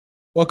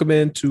Welcome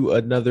into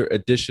another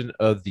edition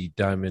of the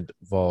Diamond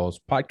Vols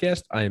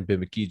podcast. I am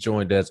Ben McKee,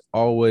 joined as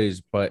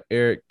always by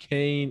Eric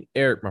Kane.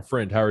 Eric, my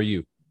friend, how are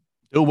you?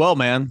 Doing well,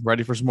 man.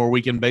 Ready for some more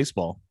weekend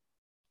baseball.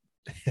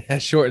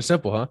 That's short and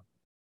simple, huh?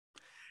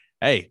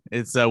 Hey,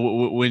 it's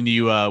when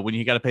you got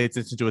to pay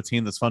attention to a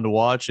team that's fun to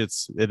watch. It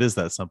is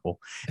that simple.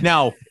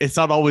 Now, it's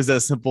not always that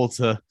simple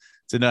to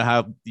know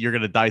how you're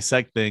going to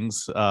dissect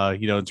things,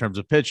 in terms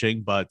of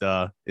pitching, but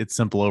it's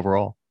simple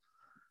overall.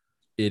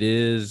 It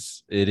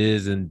is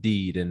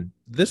indeed. And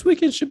this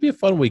weekend should be a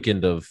fun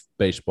weekend of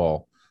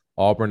baseball.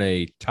 Auburn,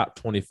 a top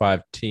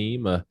 25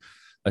 team, a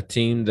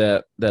team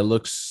that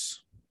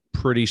looks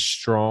pretty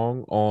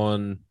strong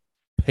on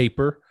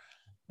paper.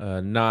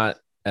 Not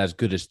as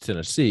good as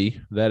Tennessee,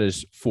 that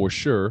is for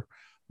sure.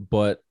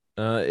 But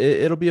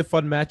it'll be a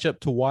fun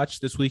matchup to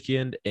watch this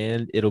weekend,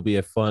 and it'll be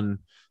a fun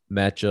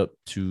matchup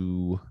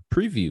to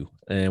preview.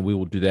 And we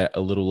will do that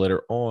a little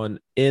later on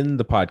in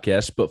the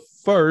podcast. But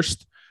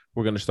first,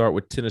 we're going to start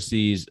with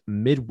Tennessee's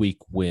midweek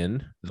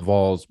win. The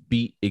Vols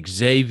beat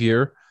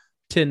Xavier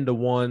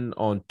 10-1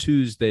 on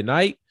Tuesday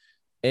night.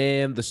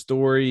 And the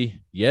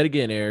story, yet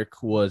again,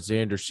 Eric, was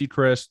Xander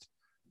Sechrest,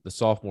 the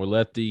sophomore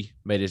lefty,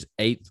 made his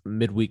eighth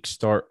midweek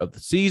start of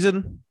the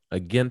season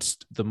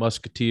against the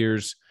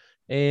Musketeers,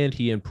 and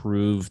he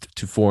improved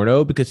to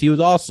 4-0 because he was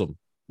awesome.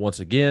 Once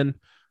again,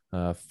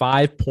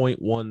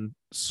 5.1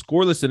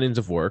 scoreless innings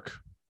of work.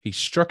 He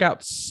struck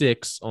out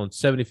 6 on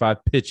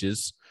 75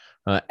 pitches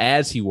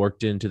as he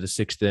worked into the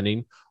sixth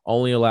inning,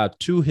 only allowed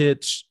 2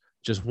 hits,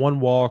 just 1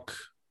 walk.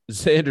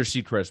 Xander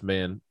Sechrest,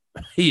 man,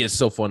 he is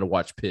so fun to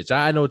watch pitch.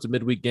 I know it's a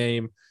midweek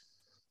game.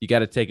 You got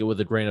to take it with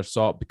a grain of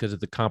salt because of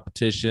the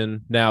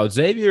competition. Now,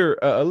 Xavier,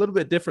 a little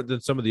bit different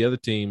than some of the other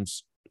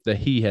teams that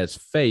he has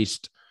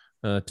faced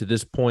to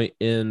this point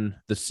in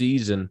the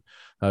season.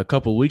 A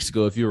couple of weeks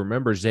ago, if you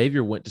remember,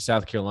 Xavier went to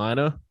South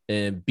Carolina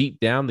and beat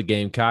down the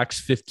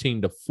Gamecocks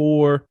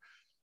 15-4.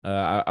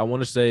 I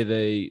want to say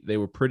they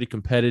were pretty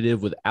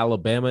competitive with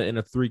Alabama in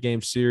a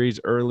 3-game series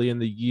early in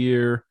the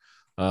year.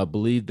 I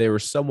believe they were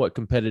somewhat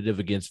competitive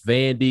against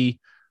Vandy.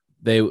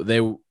 They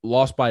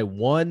lost by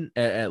 1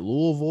 at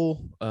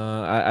Louisville.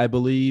 I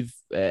believe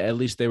at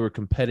least they were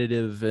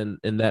competitive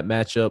in that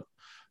matchup.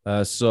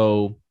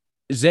 So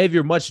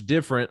Xavier, much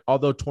different,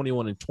 although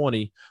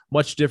 21-20,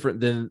 much different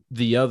than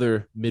the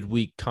other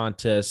midweek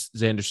contests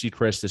Xander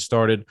Sechrest has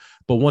started.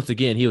 But once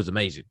again, he was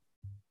amazing.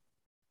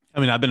 I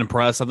mean, I've been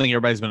impressed. I think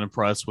everybody's been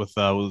impressed with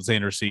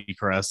Xander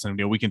Sechrest,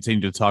 and we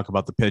continue to talk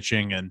about the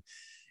pitching and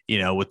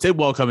with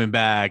Tidwell coming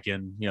back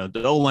and,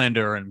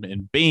 Dolander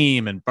and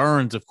Beam and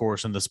Burns, of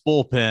course, and this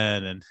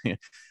bullpen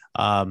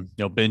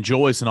and, Ben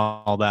Joyce and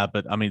all that.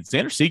 But I mean,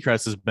 Xander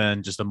Sechrest has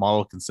been just a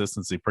model of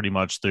consistency pretty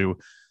much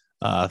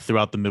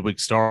throughout the midweek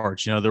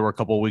starts. There were a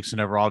couple of weeks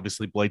whenever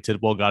obviously Blake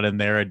Tidwell got in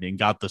there and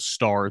got the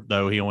start,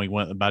 though he only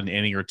went about an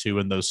inning or two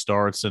in those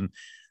starts. And,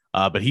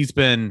 but he's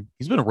been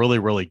really,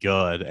 really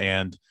good.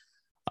 And,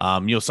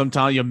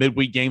 sometimes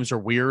midweek games are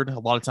weird. A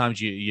lot of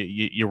times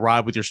you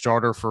ride with your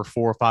starter for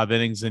 4 or 5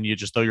 innings and you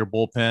just throw your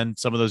bullpen.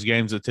 Some of those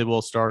games that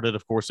Tidwell started,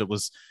 of course, it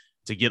was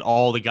to get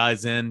all the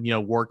guys in,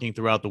 working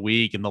throughout the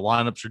week, and the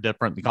lineups are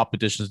different, the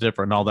competition is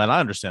different, and all that. I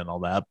understand all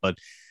that, but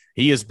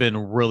he has been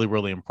really,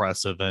 really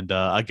impressive, and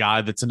a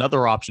guy that's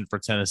another option for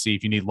Tennessee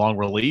if you need long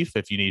relief,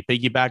 if you need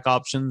piggyback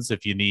options,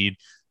 if you need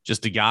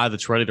just a guy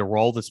that's ready to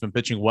roll, that's been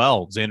pitching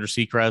well. Xander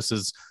Sechrest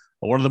is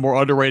one of the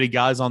more underrated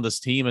guys on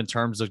this team in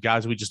terms of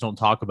guys we just don't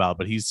talk about,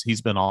 but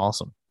he's been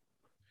awesome.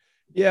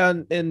 Yeah,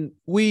 and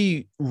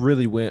we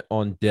really went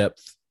in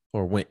depth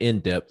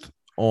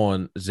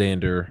on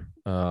Xander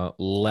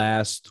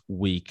last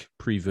week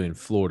previewing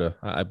Florida.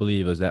 I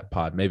believe it was that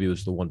pod. Maybe it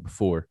was the one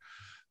before.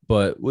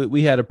 But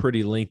we had a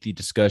pretty lengthy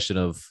discussion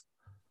of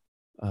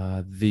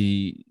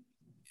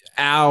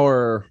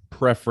our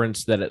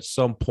preference that at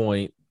some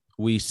point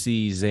we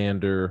see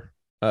Xander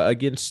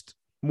against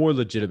more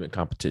legitimate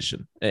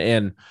competition,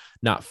 and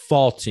not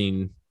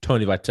faulting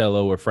Tony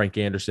Vitello or Frank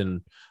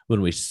Anderson when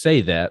we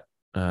say that.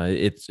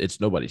 It's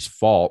nobody's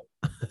fault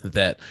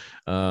that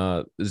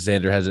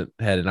Xander hasn't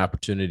had an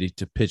opportunity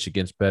to pitch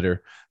against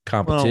better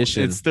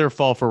competition. Well, it's their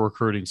fault for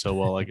recruiting so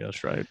well, I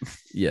guess, right?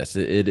 Yes,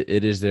 it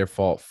is their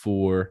fault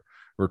for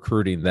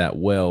recruiting that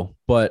well.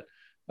 But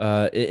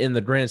in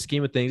the grand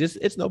scheme of things,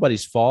 it's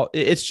nobody's fault.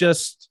 It's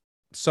just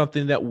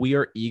something that we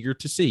are eager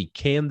to see.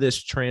 Can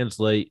this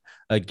translate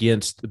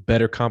against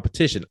better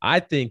competition? I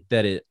think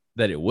that it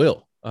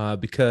will,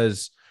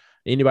 because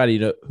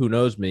anybody who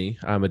knows me,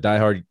 I'm a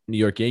diehard New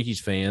York Yankees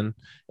fan,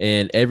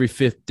 and every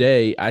 5th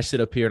day I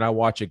sit up here and I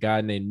watch a guy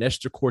named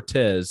Nestor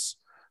Cortez,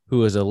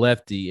 who is a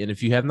lefty. And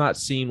if you have not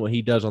seen what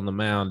he does on the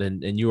mound,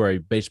 and you are a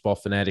baseball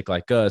fanatic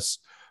like us,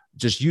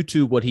 just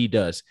YouTube what he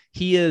does.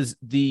 He is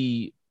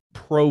the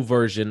pro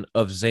version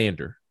of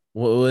Xander.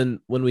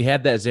 When we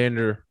had that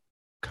Xander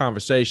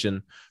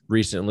conversation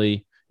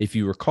recently, if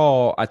you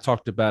recall, I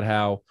talked about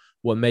how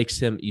what makes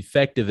him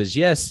effective is,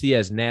 yes, he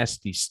has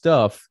nasty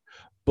stuff,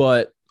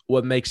 but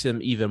what makes him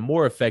even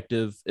more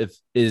effective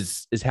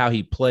is how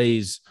he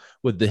plays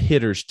with the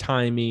hitter's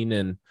timing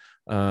and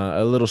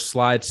a little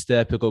slide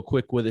step. He'll go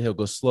quick with it. He'll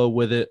go slow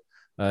with it.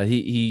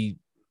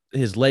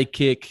 His leg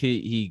kick,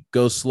 he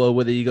goes slow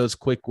with it. He goes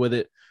quick with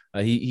it.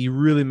 He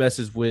really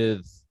messes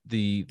with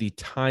the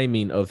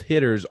timing of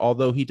hitters,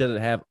 although he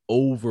doesn't have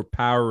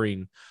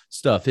overpowering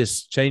stuff.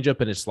 His changeup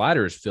and his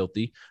slider is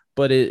filthy,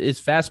 but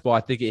his fastball,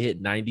 I think it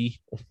hit 90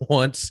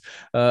 once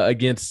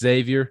against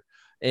Xavier.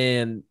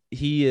 And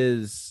he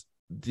is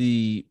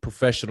the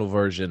professional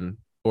version,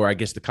 or I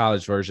guess the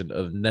college version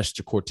of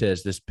Nestor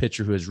Cortez, this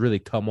pitcher who has really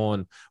come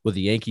on with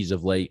the Yankees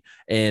of late,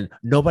 and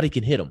nobody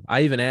can hit him.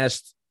 I even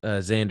asked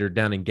Xander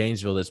down in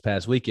Gainesville this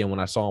past weekend when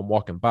I saw him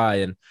walking by,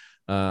 and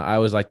I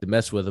always like to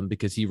mess with him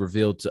because he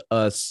revealed to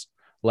us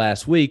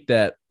last week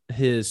that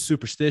his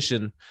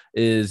superstition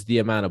is the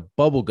amount of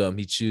bubble gum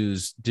he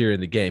chews during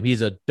the game.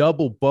 He's a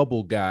double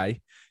bubble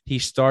guy. He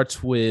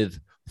starts with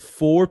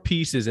 4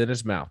 pieces in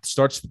his mouth,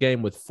 starts the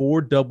game with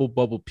 4 double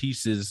bubble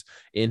pieces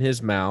in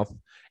his mouth,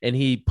 and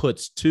he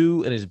puts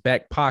 2 in his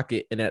back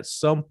pocket. And at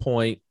some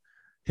point,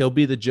 he'll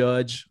be the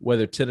judge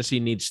whether Tennessee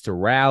needs to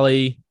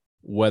rally,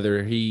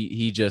 whether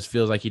he just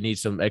feels like he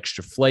needs some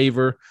extra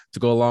flavor to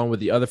go along with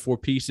the other 4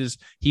 pieces.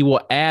 He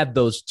will add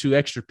those 2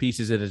 extra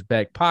pieces in his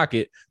back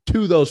pocket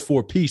to those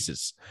 4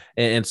 pieces.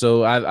 And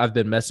so I've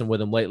been messing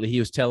with him lately. He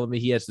was telling me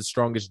he has the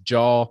strongest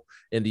jaw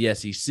in the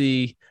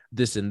SEC,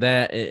 this and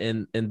that.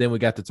 And then we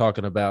got to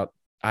talking about,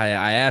 I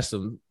asked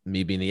him,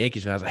 me being the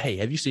Yankees fan, I was like, hey,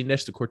 have you seen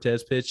Nestor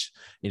Cortez pitch?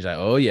 And he's like,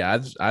 oh yeah,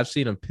 I've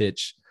seen him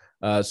pitch.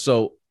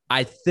 So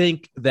I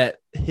think that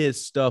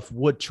his stuff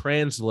would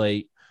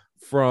translate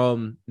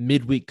from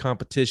midweek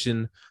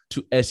competition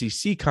to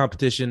SEC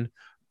competition,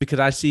 because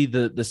I see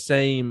the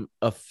same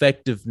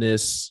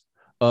effectiveness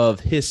of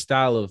his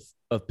style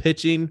of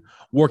pitching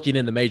working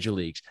in the major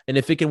leagues. And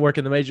if it can work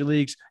in the major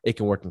leagues, it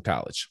can work in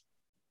college.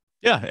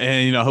 Yeah,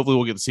 and hopefully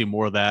we'll get to see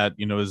more of that.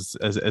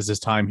 As this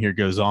time here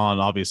goes on.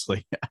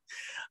 Obviously,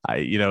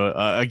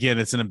 again,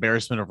 it's an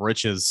embarrassment of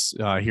riches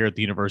here at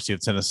the University of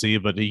Tennessee.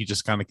 But he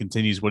just kind of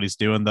continues what he's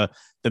doing. The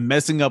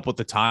messing up with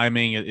the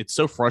timing. It's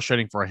so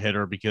frustrating for a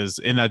hitter because,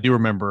 and I do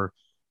remember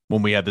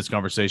when we had this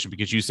conversation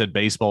because you said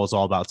baseball is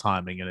all about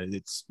timing, and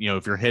it's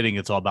if you're hitting,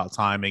 it's all about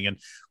timing. And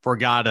for a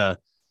guy to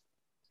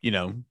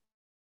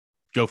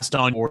go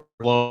on or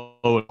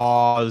low,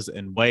 pause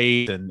and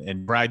wait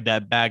and drag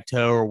that back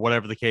toe or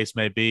whatever the case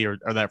may be, or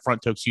that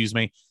front toe, excuse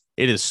me.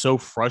 It is so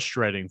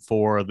frustrating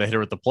for the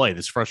hitter at the plate.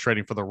 It's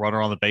frustrating for the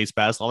runner on the base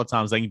pass. A lot of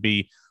times they can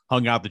be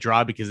hung out to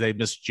dry because they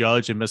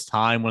misjudge and miss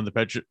time when the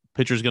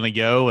pitcher is going to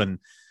go. And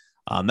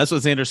that's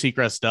what Xander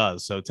Seacrest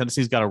does. So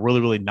Tennessee's got a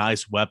really, really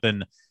nice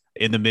weapon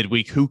in the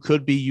midweek who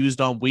could be used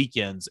on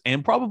weekends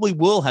and probably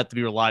will have to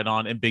be relied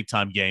on in big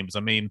time games. I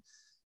mean,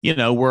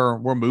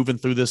 we're moving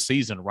through this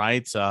season,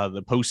 right?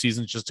 The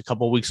postseason's just a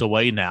couple of weeks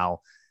away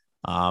now.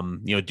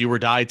 Do or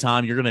die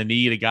time. You're going to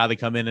need a guy to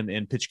come in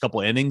and pitch a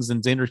couple of innings,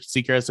 and Xander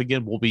Seacrest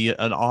again will be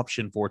an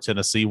option for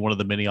Tennessee, one of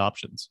the many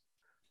options.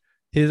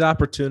 His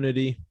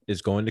opportunity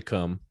is going to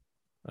come.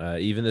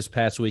 Even this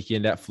past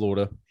weekend at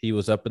Florida, he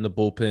was up in the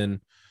bullpen,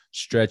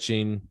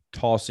 stretching,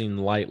 tossing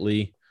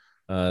lightly.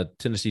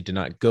 Tennessee did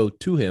not go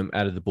to him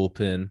out of the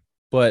bullpen,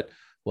 but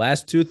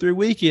last 2-3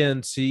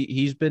 weekends,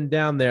 he's been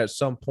down there at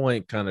some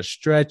point, kind of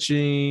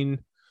stretching,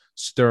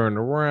 stirring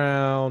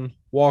around,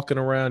 walking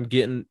around,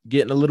 getting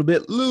a little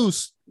bit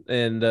loose.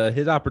 And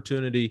his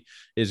opportunity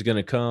is going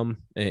to come.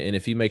 And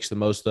if he makes the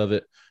most of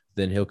it,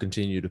 then he'll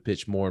continue to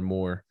pitch more and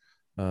more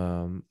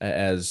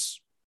as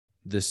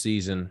this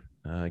season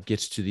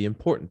gets to the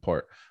important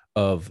part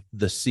of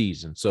the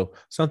season. So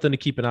something to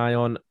keep an eye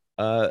on.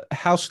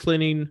 House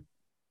cleaning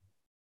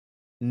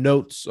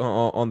notes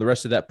on the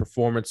rest of that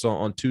performance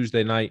on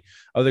Tuesday night.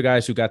 Other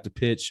guys who got to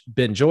pitch,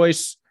 Ben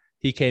Joyce,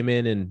 he came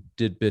in and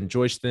did Ben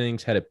Joyce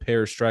things, had a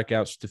pair of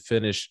strikeouts to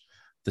finish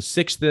the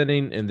 6th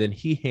inning, and then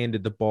he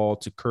handed the ball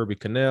to Kirby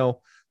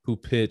Connell, who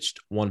pitched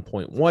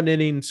 1.1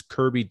 innings.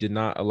 Kirby did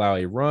not allow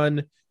a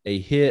run, a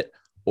hit,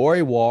 or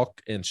a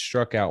walk, and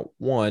struck out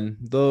 1.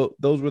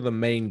 Those were the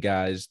main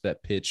guys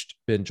that pitched,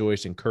 Ben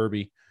Joyce and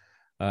Kirby.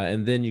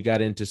 And then you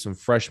got into some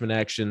freshman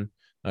action.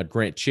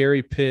 Grant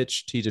Cherry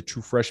pitched. He's a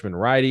true freshman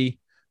righty.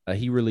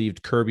 He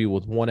relieved Kirby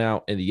with 1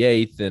 out in the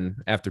 8th, and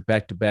after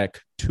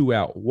back-to-back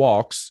 2-out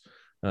walks,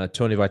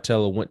 Tony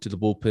Vitello went to the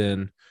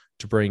bullpen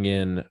to bring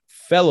in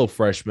fellow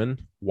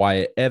freshman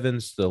Wyatt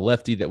Evans, the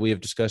lefty that we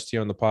have discussed here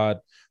on the pod.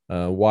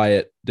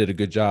 Wyatt did a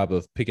good job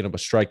of picking up a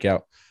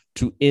strikeout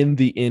to end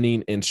the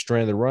inning and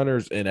strand the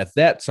runners, and at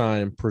that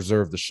time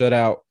preserve the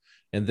shutout.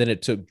 And then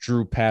it took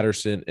Drew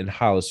Patterson and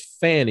Hollis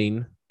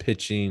Fanning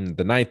pitching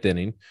the 9th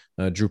inning.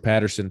 Drew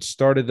Patterson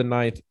started the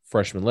 9th,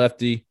 freshman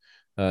lefty,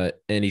 and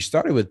he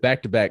started with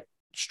back-to-back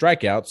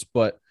strikeouts,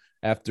 but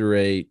after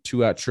a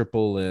 2-out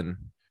triple and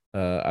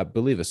I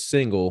believe a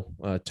single,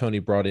 Tony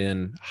brought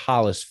in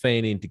Hollis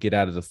Fanning to get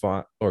out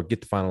of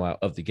get the final out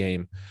of the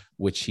game,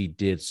 which he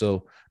did.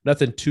 So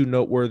nothing too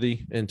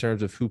noteworthy in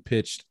terms of who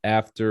pitched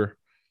after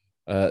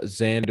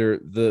Xander.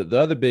 The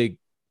other big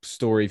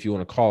story, if you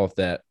want to call it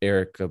that,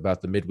 Eric,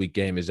 about the midweek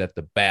game is that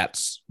the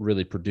bats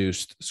really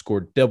produced,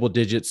 scored double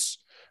digits.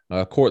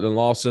 Cortland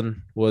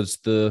Lawson was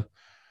the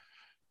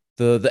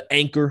the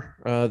anchor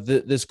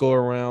this go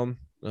around.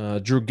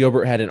 Drew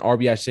Gilbert had an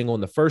RBI single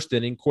in the first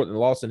inning. Courtland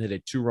Lawson hit a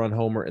 2-run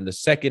homer in the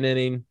second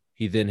inning.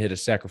 He then hit a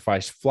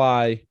sacrifice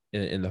fly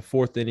in the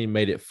fourth inning,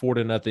 made it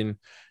 4-0.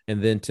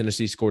 And then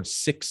Tennessee scored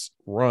 6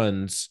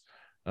 runs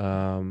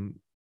in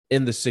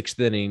the sixth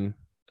inning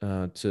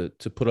to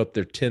put up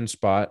their 10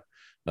 spot.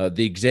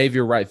 The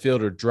Xavier right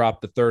fielder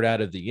dropped the third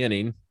out of the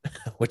inning,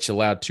 which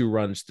allowed 2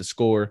 runs to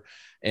score.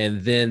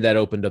 And then that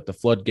opened up the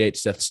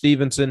floodgates. Seth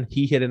Stevenson,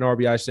 he hit an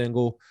RBI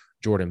single.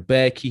 Jordan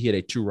Beck, he hit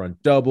a 2-run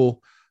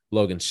double.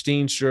 Logan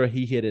Steenstra,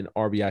 he hit an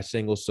RBI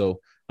single. So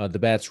the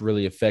bat's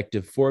really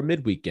effective for a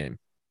midweek game.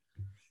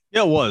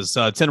 Yeah, it was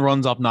 10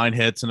 runs off 9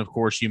 hits. And of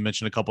course, you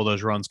mentioned a couple of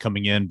those runs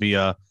coming in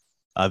via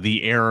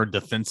the error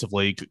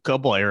defensively, a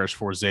couple errors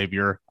for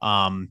Xavier.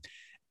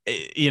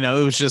 It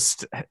was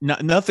just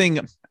nothing.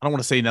 I don't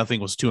want to say nothing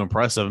was too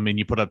impressive. I mean,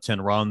 you put up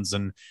 10 runs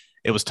and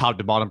it was top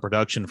to bottom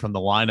production from the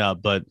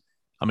lineup. But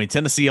I mean,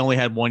 Tennessee only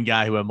had one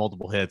guy who had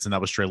multiple hits, and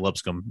that was Trey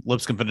Lipscomb.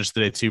 Lipscomb finished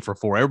the day 2 for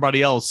 4.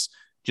 Everybody else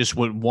just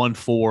went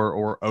 1-4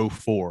 or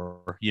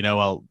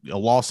 0-4.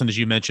 Lawson, as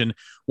you mentioned,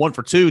 1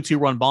 for 2,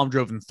 2-run bomb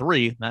drove in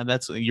 3.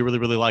 That's you really,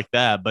 really like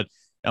that. But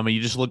I mean,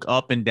 you just look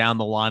up and down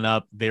the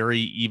lineup, very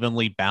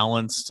evenly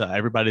balanced.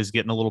 Everybody's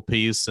getting a little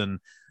piece, and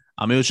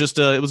I mean,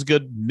 it was a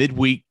good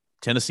midweek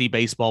Tennessee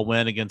baseball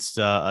win against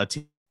a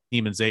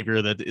team in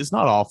Xavier that is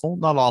not awful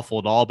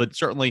at all, but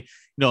certainly,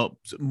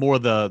 more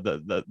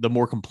the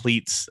more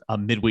complete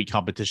midweek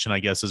competition, I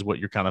guess, is what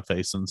you're kind of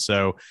facing.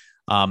 So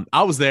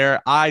I was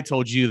there. I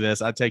told you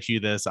this. I text you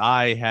this.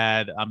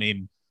 I've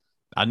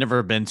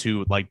never been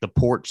to like the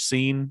porch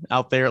scene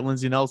out there at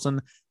Lindsey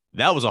Nelson.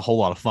 That was a whole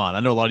lot of fun.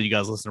 I know a lot of you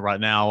guys listening right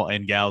now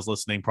and gals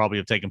listening probably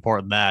have taken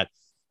part in that.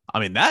 I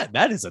mean,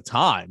 that is a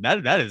time.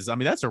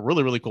 That's a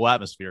really, really cool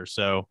atmosphere.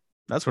 So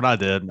that's what I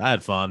did. I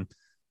had fun.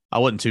 I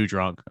wasn't too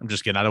drunk. I'm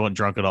just kidding. I wasn't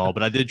drunk at all,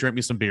 but I did drink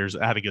me some beers.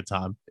 I had a good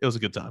time. It was a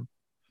good time.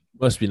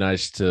 Must be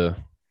nice to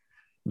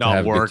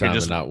not work and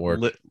just not work.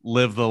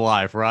 Live the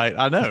life, right?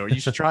 I know. You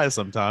should try it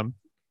sometime.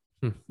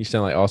 You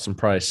sound like Austin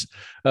Price.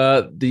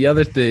 The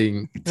other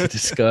thing to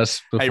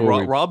discuss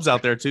before hey, Rob's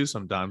out there too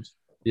sometimes.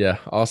 Yeah,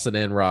 Austin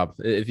and Rob.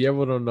 If you ever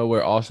want to know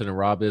where Austin and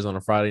Rob is on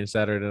a Friday and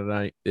Saturday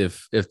night,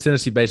 if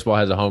Tennessee baseball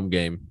has a home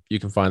game, you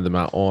can find them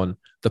out on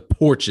the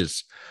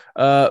porches.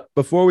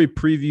 Before we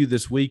preview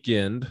this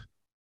weekend,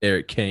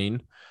 Eric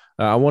Kane,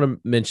 I want to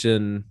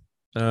mention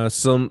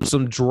some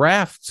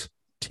draft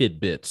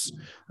tidbits.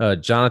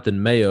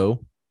 Jonathan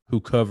Mayo,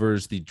 who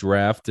covers the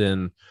draft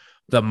and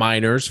the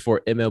minors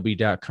for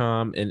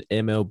MLB.com and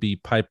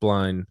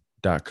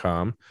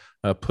MLBpipeline.com,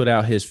 put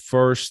out his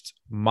first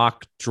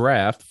mock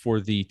draft for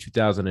the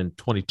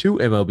 2022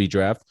 MLB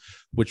draft,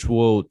 which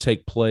will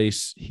take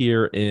place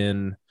here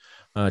in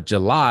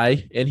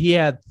July. And he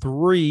had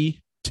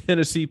 3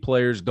 Tennessee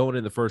players going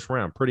in the first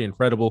round. Pretty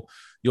incredible.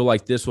 You'll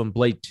like this one.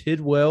 Blake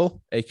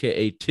Tidwell,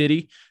 a.k.a.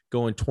 Tiddy,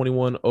 going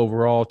 21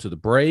 overall to the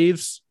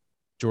Braves.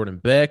 Jordan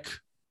Beck,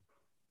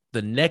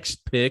 the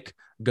next pick,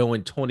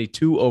 going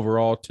 22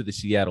 overall to the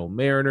Seattle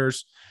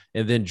Mariners.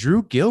 And then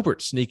Drew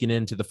Gilbert sneaking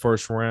into the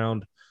first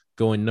round,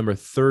 going number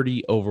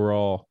 30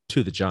 overall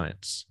to the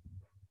Giants.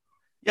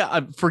 Yeah,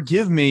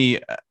 forgive me.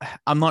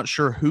 I'm not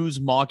sure whose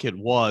mock it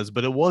was,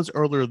 but it was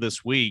earlier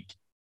this week.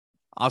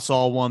 I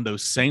saw one of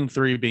those same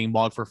 3 being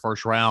mocked for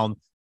first round.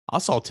 I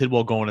saw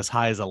Tidwell going as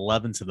high as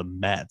 11 to the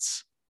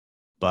Mets,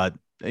 but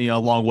a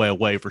long way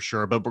away for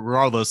sure. But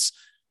regardless,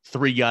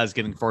 3 guys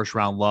getting first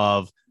round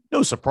love.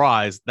 No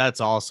surprise.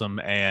 That's awesome.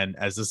 And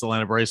as this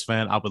Atlanta Braves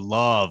fan, I would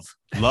love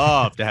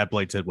to have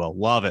Blake Tidwell.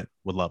 Love it.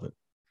 Would love it.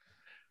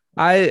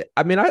 I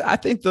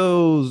think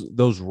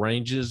those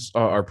ranges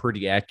are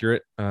pretty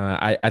accurate.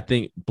 I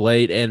think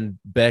Blade and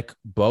Beck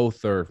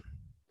both are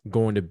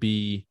going to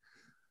be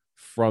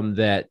from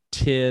that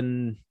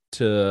 10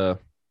 to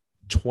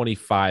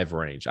 25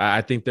 range.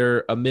 I think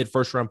they're a mid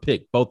first round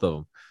pick, both of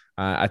them.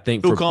 I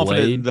think feel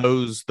confident in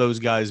those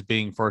guys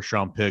being first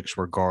round picks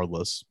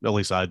regardless. At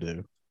least I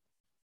do.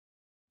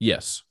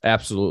 Yes,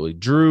 absolutely.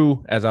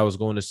 Drew, as I was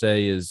going to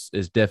say, is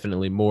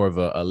definitely more of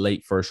a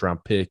late first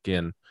round pick,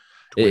 and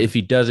if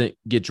he doesn't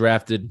get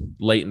drafted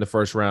late in the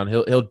first round,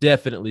 he'll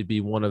definitely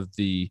be one of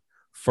the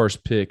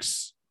first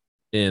picks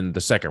in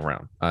the second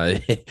round.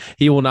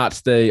 He will not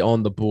stay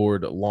on the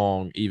board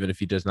long, even if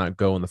he does not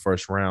go in the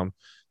first round.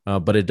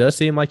 But it does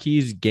seem like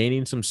he's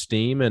gaining some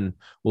steam and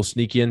will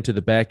sneak into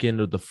the back end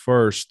of the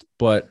first.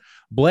 But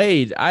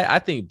Blade, I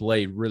think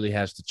Blade really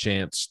has the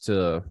chance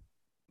to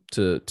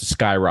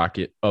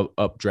skyrocket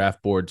up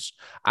draft boards.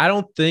 I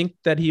don't think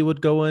that he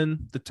would go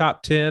in the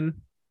top 10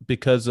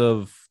 because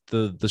of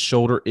the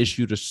shoulder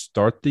issue to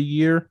start the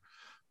year,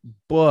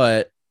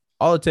 but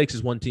all it takes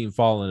is one team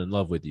falling in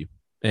love with you,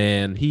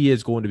 and he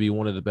is going to be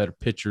one of the better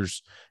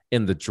pitchers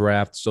in the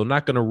draft. So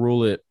not going to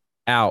rule it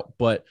out,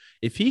 but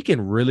if he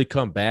can really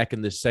come back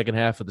in the second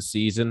half of the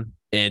season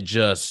and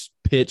just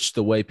pitch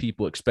the way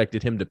people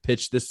expected him to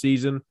pitch this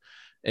season,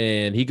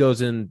 and he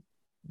goes in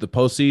the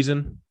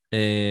postseason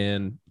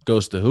and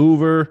goes to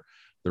Hoover,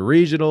 the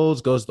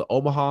regionals, goes to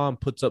Omaha, and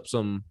puts up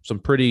some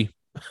pretty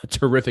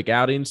terrific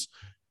outings,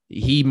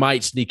 he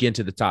might sneak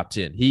into the top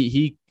 10.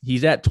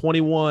 He's at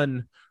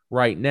 21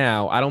 right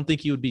now. I don't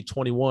think he would be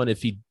 21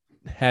 if he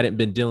hadn't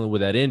been dealing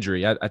with that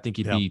injury. I think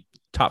he'd be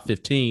top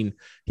 15.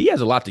 He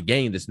has a lot to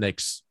gain this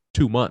next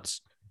 2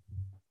 months.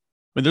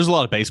 I mean, there's a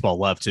lot of baseball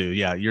left too.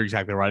 Yeah, you're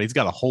exactly right. He's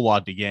got a whole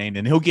lot to gain,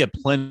 and he'll get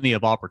plenty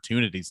of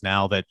opportunities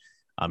now that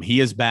he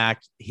is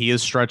back. He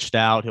is stretched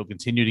out. He'll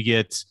continue to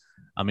get.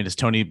 I mean, as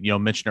Tony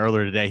mentioned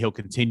earlier today, he'll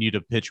continue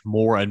to pitch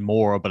more and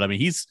more. But I mean,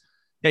 he's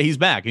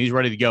back and he's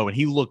ready to go, and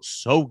he looked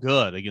so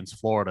good against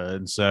Florida.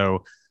 And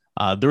so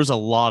there's a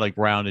lot of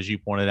ground, as you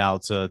pointed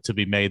out, to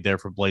be made there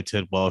for Blake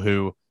Tidwell,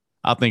 who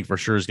I think for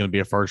sure is going to be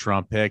a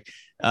first-round pick.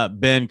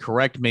 Ben,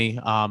 correct me.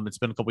 It's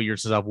been a couple of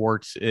years since I've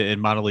worked in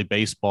minor league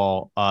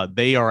baseball.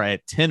 They are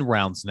at 10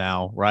 rounds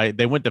now, right?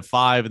 They went to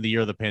 5 in the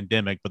year of the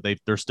pandemic, but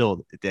they're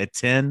still at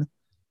 10.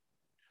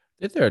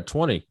 I think they're at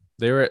 20.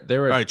 They were at all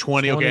right,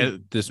 20. Okay,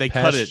 this they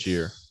past cut it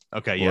year.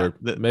 Okay, yeah.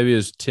 Maybe it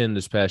was 10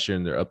 this past year,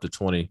 and they're up to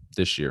 20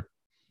 this year.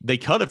 They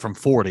cut it from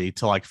 40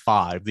 to like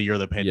 5 the year of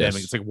the pandemic.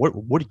 Yes. It's like, what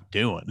are you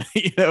doing?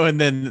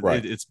 And then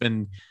it's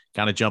been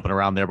kind of jumping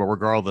around there. But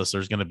regardless,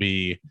 there's going to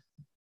be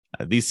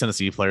these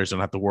Tennessee players don't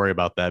have to worry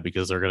about that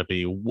because they're going to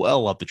be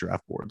well up the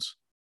draft boards.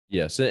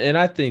 Yes, and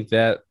I think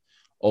that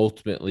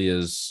ultimately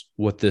is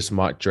what this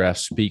mock draft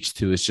speaks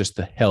to, is just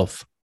the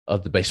health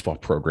of the baseball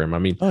program. I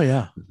mean,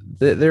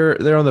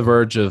 they're on the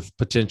verge of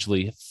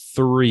potentially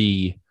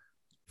 3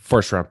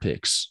 first-round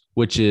picks,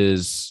 which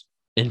is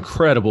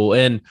incredible.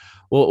 And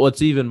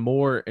what's even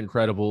more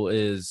incredible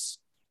is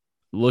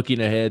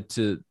looking ahead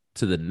to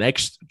the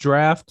next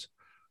draft.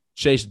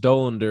 Chase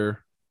Dollander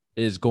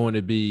is going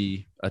to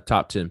be a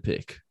top 10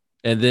 pick.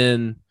 And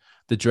then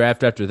the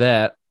draft after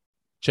that,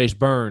 Chase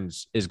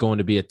Burns is going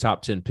to be a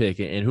top 10 pick.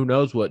 And who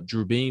knows what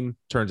Drew Beam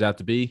turns out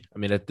to be. I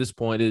mean, at this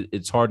point,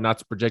 it's hard not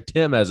to project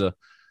him as a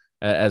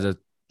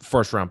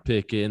first-round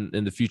pick in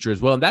the future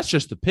as well. And that's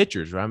just the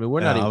pitchers, right? I mean,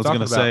 we're not even talking about.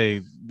 I was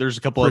going to say, there's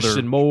a couple Christian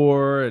other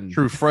Moore and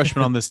true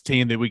freshmen on this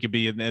team that we could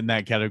be in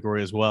that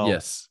category as well.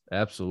 Yes,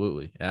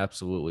 absolutely.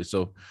 Absolutely.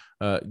 So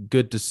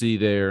good to see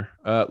there.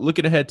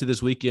 Looking ahead to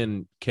this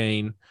weekend,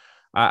 Kane,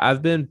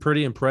 I've been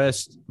pretty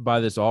impressed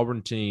by this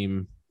Auburn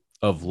team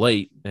of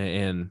late,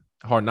 and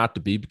hard not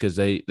to be because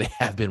they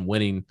have been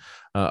winning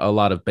a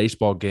lot of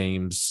baseball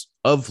games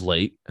of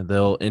late. And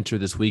they'll enter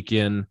this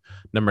weekend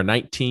number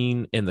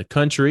 19 in the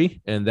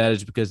country, and that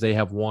is because they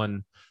have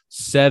won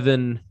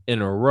 7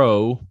 in a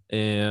row,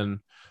 and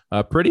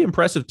a pretty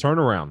impressive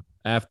turnaround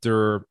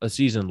after a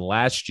season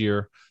last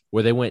year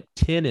where they went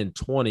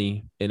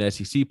 10-20 in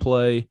SEC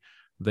play.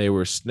 They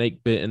were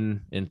snake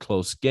bitten in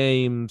close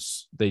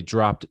games. They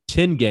dropped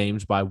 10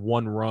 games by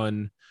 1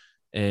 run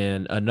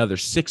and another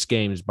 6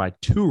 games by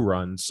 2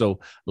 runs. So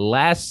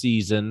last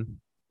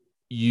season,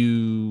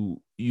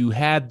 you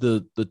had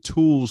the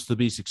tools to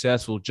be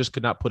successful, just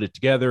could not put it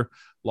together.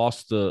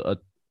 Lost a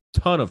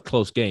ton of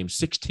close games.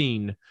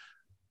 16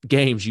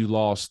 games you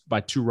lost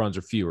by 2 runs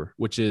or fewer,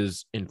 which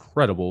is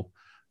incredible.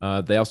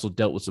 They also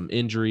dealt with some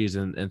injuries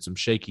and some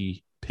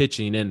shaky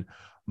pitching. And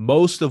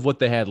most of what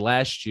they had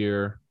last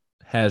year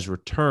has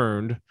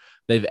returned.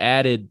 They've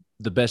added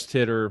the best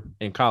hitter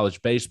in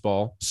college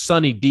baseball.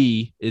 Sonny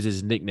D is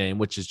his nickname,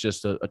 which is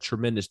just a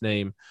tremendous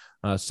name.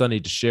 Sonny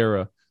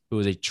DeShera, who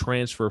is a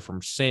transfer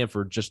from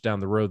Sanford just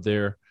down the road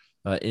there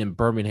in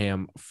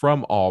Birmingham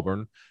from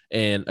Auburn.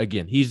 And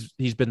again, he's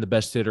been the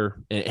best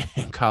hitter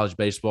in college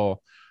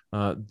baseball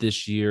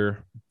this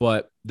year.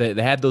 But they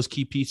had those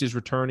key pieces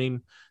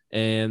returning,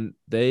 and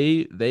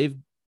they've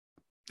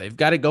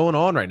got it going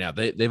on right now.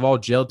 They've all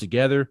gelled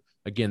together.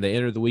 Again, they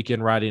entered the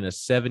weekend riding a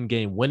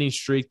 7-game winning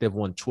streak. They've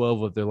won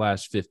 12 of their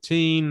last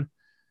 15.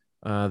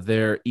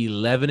 They're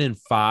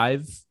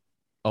 11-5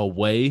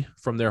 away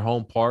from their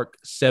home park,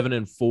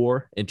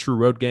 7-4 in true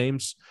road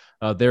games.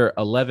 They're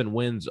 11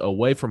 wins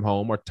away from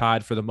home, are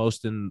tied for the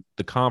most in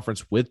the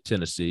conference with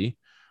Tennessee.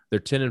 They're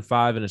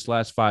 10-5 in its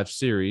last 5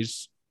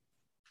 series.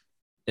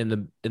 In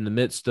the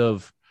midst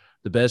of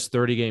the best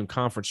 30-game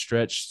conference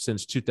stretch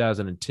since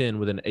 2010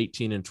 with an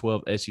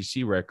 18-12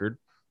 SEC record.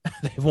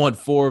 They've won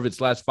 4 of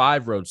its last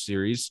 5 road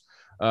series.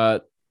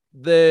 They've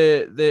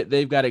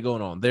got it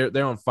going on.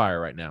 They're on fire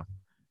right now.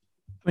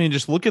 I mean,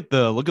 just look at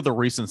the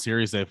recent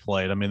series they've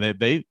played. I mean,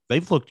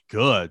 they've looked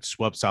good.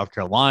 Swept South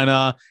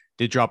Carolina.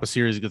 Did drop a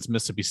series against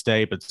Mississippi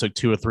State, but took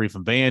 2 or 3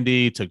 from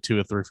Vandy. Took 2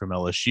 or 3 from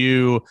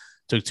LSU.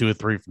 Took 2 or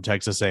 3 from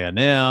Texas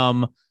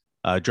A&M.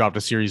 Dropped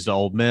a series to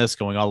Ole Miss,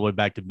 going all the way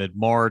back to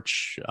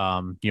mid-March.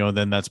 And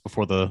then that's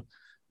before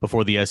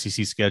the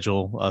SEC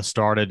schedule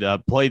started.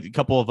 Played a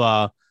couple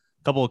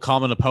of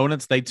common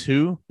opponents. They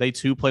too played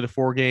a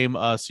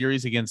 4-game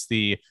series against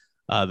the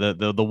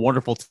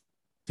wonderful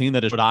team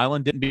that is Rhode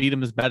Island. Didn't beat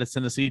them as bad as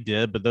Tennessee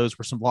did, but those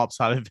were some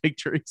lopsided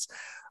victories.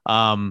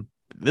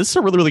 This is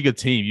a really, really good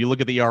team. You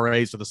look at the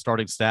ERAs of the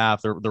starting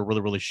staff; they're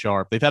really, really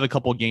sharp. They've had a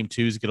couple of game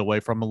 2s get away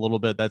from them a little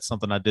bit. That's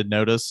something I did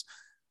notice,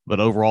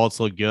 but overall, it's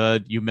looked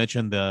good. You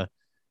mentioned the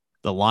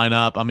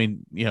lineup. I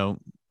mean,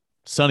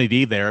 Sonny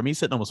D there. I mean, he's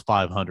hitting almost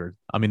 500.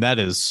 I mean, that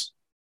is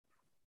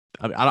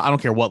I mean, I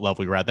don't care what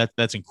level you're at.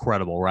 That's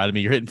incredible, right? I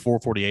mean, you're hitting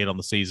 448 on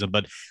the season,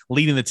 but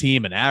leading the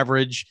team in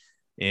average,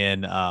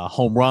 in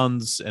home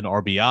runs and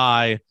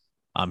RBI.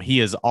 He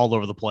is all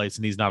over the place,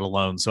 and he's not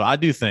alone. So I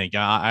do think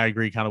I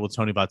agree kind of with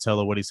Tony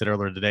Vitello, what he said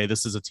earlier today.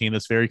 This is a team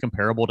that's very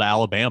comparable to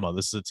Alabama.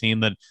 This is a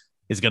team that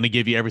is going to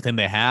give you everything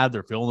they have.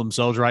 They're feeling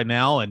themselves right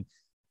now, and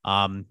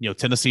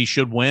Tennessee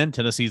should win.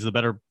 Tennessee's the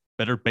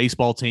better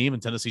baseball team,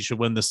 and Tennessee should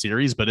win this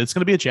series. But it's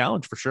going to be a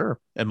challenge for sure,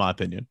 in my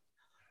opinion.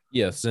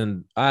 Yes,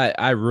 and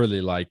I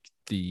really like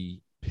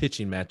the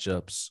pitching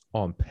matchups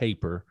on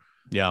paper.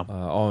 Yeah.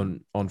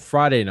 On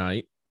Friday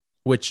night,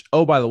 which,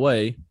 oh, by the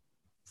way,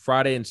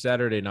 Friday and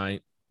Saturday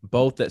night,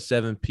 both at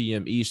 7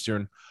 p.m.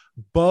 Eastern,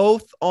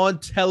 both on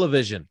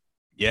television.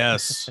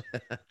 Yes.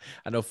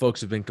 I know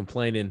folks have been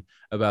complaining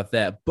about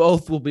that.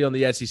 Both will be on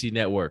the SEC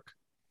network.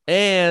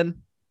 And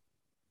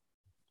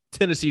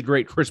Tennessee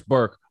great Chris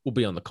Burke will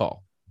be on the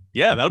call.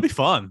 Yeah, that'll be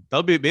fun.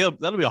 That'll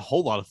be a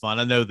whole lot of fun.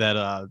 I know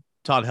that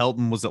Todd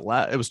Helton was it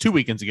was 2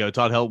 weekends ago.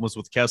 Todd Helton was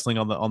with Kessling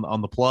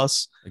on the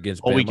plus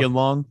against all Bama. Weekend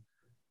long.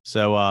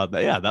 So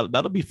yeah,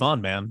 that'll be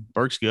fun, man.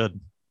 Burke's good.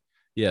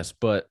 Yes,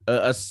 but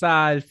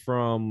aside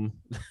from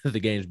the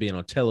games being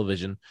on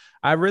television,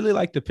 I really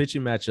like the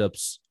pitching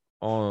matchups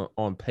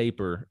on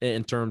paper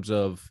in terms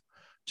of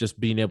just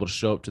being able to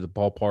show up to the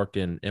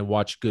ballpark and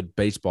watch good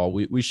baseball.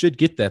 We should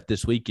get that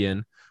this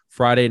weekend.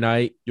 Friday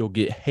night, you'll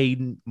get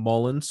Hayden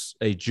Mullins,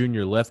 a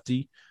junior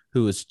lefty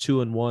who is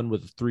 2-1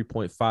 with a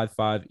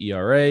 3.55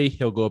 ERA.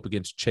 He'll go up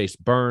against Chase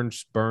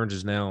Burns. Burns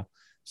is now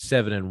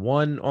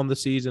 7-1 on the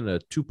season, a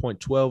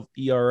 2.12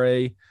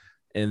 ERA.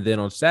 And then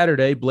on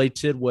Saturday, Blade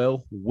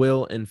Tidwell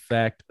will, in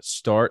fact,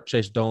 start.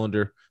 Chase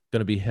Dollander going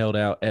to be held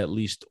out at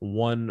least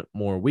one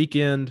more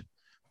weekend.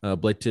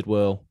 Blake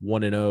Tidwell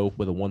 1-0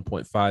 with a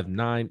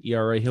 1.59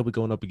 ERA. He'll be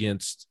going up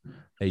against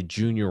a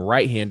junior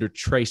right-hander,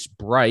 Trace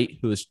Bright,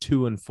 who is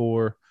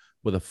 2-4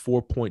 with a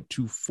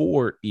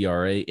 4.24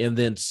 ERA. And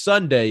then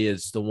Sunday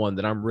is the one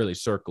that I'm really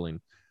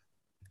circling.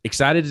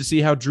 Excited to see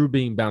how Drew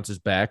Beam bounces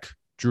back.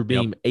 Drew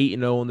Beam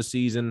 8-0 on the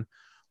season,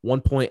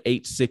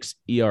 1.86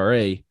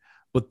 ERA.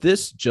 But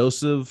this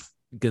Joseph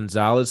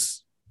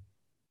Gonzalez,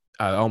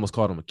 I almost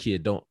called him a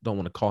kid. Don't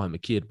want to call him a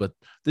kid, but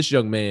this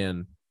young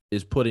man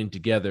is putting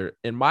together,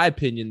 in my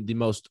opinion, the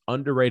most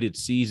underrated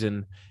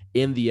season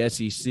in the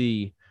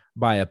SEC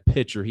by a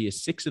pitcher. He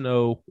is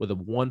 6-0 with a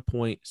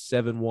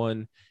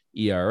 1.71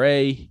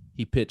 ERA.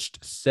 He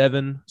pitched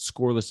 7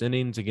 scoreless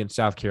innings against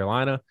South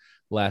Carolina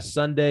last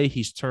Sunday.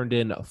 He's turned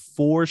in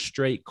 4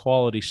 straight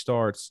quality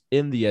starts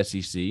in the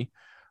SEC,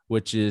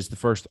 which is the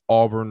first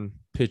Auburn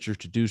pitcher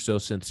to do so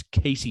since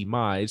Casey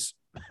Mize,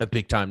 a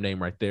big-time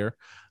name right there,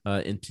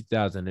 in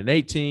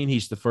 2018.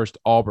 He's the first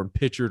Auburn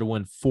pitcher to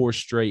win 4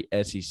 straight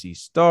SEC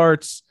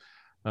starts.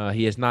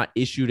 He has not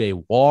issued a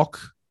walk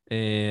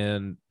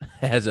and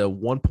has a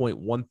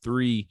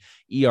 1.13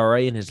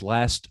 ERA in his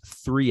last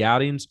 3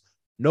 outings.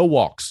 No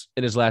walks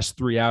in his last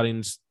 3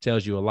 outings.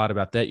 Tells you a lot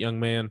about that young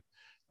man.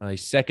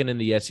 He's second in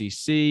the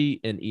SEC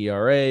in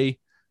ERA,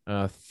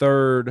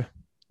 third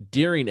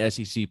during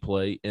SEC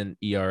play in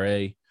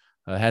ERA.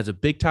 Has a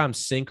big-time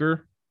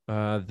sinker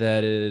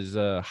that is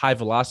a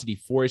high-velocity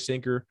for a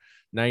sinker,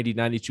 90,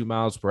 92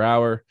 miles per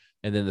hour,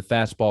 and then the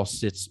fastball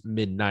sits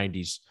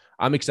mid-90s.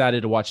 I'm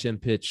excited to watch him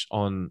pitch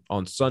on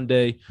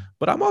Sunday,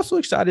 but I'm also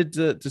excited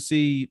to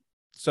see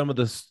some of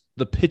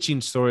the pitching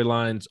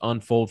storylines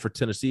unfold for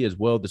Tennessee as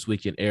well this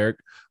weekend, Eric.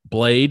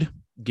 Blade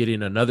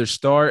getting another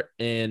start,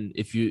 and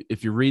if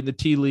you're reading the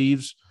tea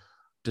leaves,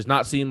 does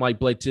not seem like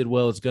Blake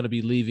Tidwell is going to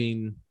be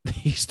leaving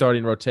the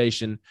starting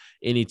rotation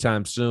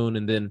anytime soon.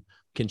 And then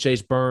can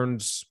Chase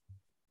Burns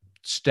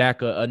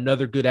stack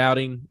another good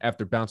outing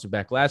after bouncing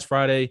back last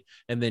Friday?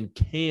 And then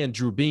can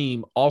Drew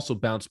Beam also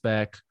bounce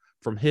back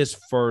from his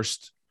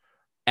first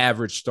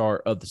average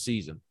start of the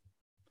season?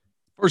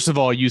 First of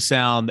all, you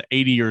sound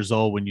 80 years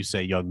old when you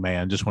say young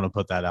man. Just want to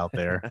put that out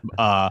there.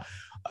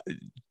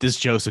 This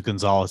Joseph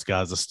Gonzalez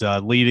guy is a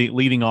stud,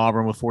 leading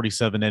Auburn with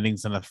 47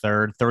 innings in a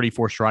third,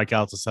 34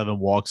 strikeouts and 7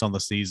 walks on the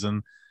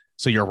season.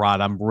 So you're right.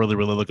 I'm really,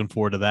 really looking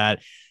forward to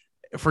that.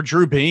 For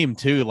Drew Beam,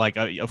 too,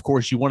 of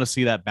course, you want to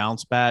see that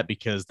bounce back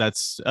because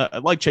that's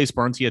like Chase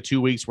Burns. He had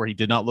 2 weeks where he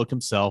did not look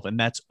himself, and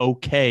that's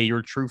okay. You're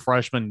a true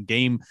freshman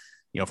game,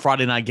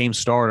 Friday night game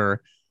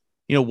starter.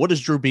 What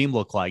does Drew Beam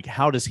look like?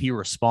 How does he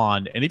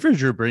respond? And if you're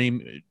Drew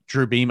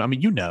Beam, I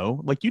mean,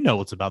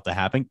 what's about to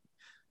happen.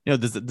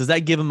 Does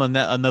that give him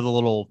another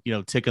little,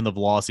 tick in the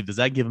velocity? Does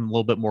that give him a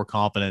little bit more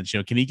confidence?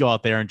 Can he go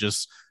out there and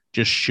just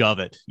shove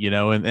it,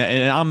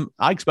 and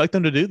I expect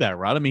him to do that,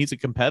 right? I mean, he's a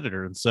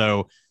competitor. And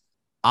so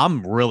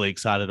I'm really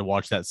excited to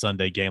watch that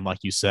Sunday game, like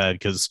you said,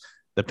 because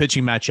the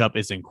pitching matchup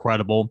is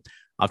incredible.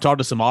 I've talked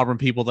to some Auburn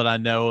people that I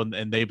know,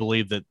 and they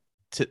believe that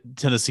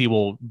Tennessee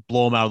will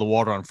blow them out of the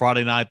water on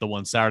Friday night, the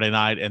one Saturday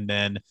night. And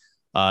then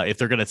if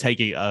they're going to take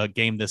a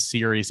game this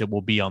series, it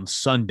will be on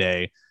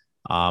Sunday.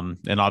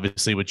 And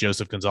obviously with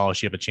Joseph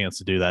Gonzalez, you have a chance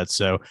to do that.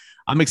 So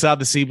I'm excited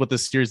to see what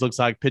this series looks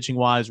like pitching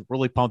wise.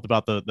 Really pumped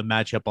about the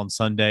matchup on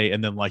Sunday.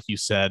 And then, like you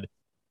said,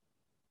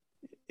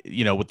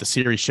 with the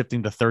series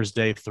shifting to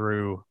Thursday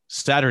through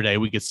Saturday,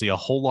 we could see a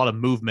whole lot of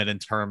movement in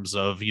terms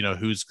of,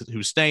 who's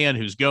staying,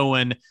 who's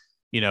going,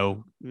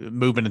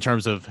 movement in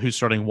terms of who's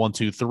starting 1,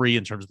 2, 3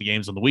 in terms of the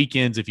games on the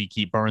weekends. If you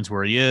keep Burns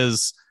where he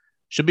is,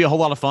 should be a whole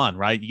lot of fun,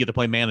 right? You get to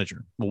play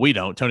manager. Well, we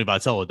don't. Tony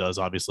Vitello does,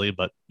 obviously,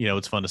 but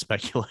it's fun to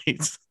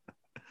speculate.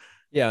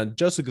 Yeah, and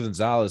Joseph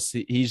Gonzalez,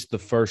 he's the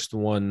first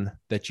one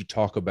that you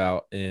talk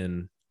about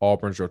in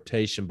Auburn's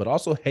rotation, but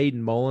also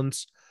Hayden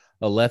Mullins,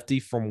 a lefty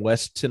from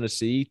West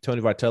Tennessee.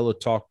 Tony Vitello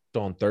talked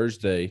on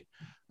Thursday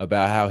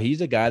about how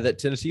he's a guy that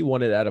Tennessee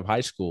wanted out of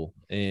high school,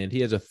 and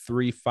he has a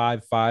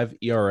 3.55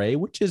 ERA,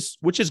 which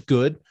is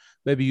good.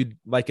 Maybe you'd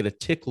like it a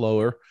tick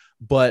lower,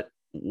 but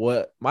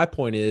what my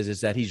point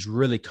is that he's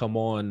really come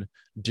on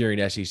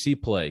during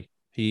SEC play.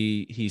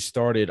 He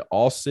started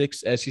all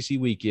 6 SEC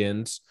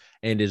weekends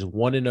and is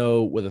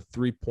 1-0 with a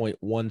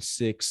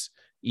 3.16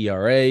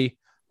 ERA.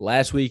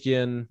 Last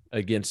weekend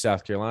against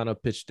South Carolina,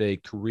 pitched a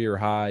career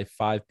high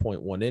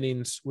 5.1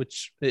 innings,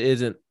 which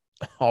isn't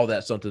all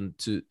that something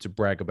to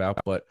brag about.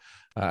 But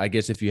I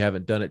guess if you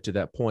haven't done it to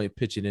that point,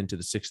 pitching into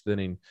the 6th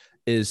inning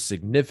is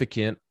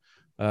significant.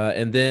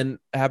 And then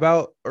how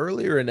about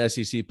earlier in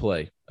SEC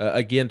play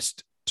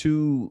against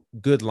 2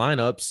 good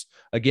lineups?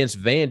 Against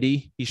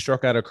Vandy, he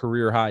struck out a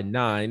career high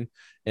 9.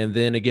 And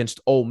then against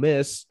Ole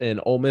Miss, and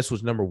Ole Miss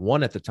was number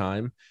 1 at the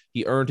time,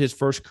 he earned his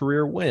first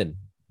career win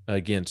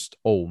against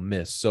Ole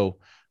Miss. So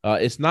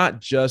it's not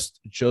just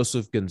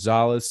Joseph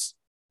Gonzalez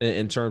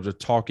in terms of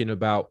talking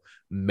about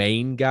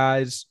main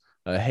guys.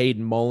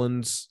 Hayden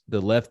Mullins,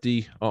 the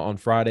lefty on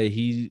Friday,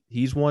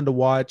 he's one to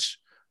watch,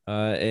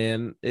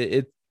 and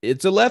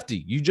it's a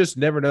lefty. You just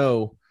never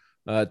know.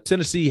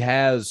 Tennessee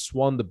has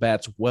swung the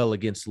bats well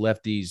against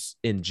lefties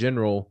in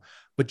general,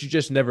 but you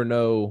just never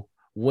know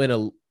when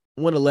a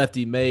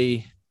lefty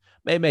may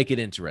make it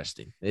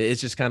interesting.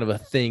 It's just kind of a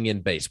thing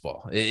in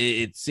baseball.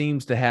 It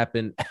seems to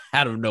happen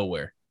out of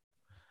nowhere.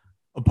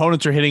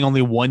 Opponents are hitting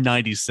only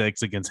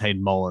 196 against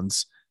Hayden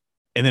Mullins.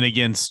 And then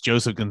against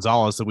Joseph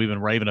Gonzalez that we've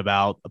been raving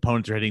about,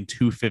 opponents are hitting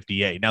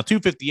 258. Now,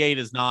 258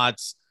 is not,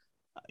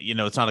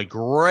 it's not a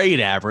great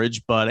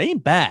average, but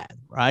ain't bad,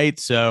 right?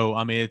 So,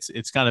 I mean,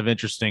 it's kind of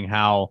interesting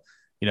how,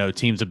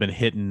 teams have been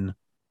hitting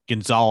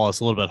Gonzalez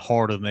a little bit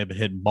harder than they've been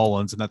hitting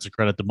Mullins. And that's a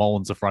credit to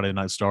Mullins, the Friday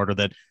night starter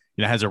that,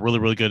 has a really,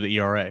 really good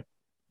ERA.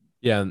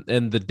 Yeah,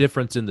 and the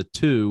difference in the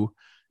two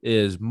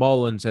is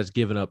Mullins has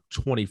given up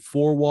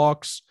 24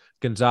 walks,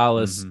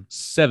 Gonzalez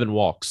 7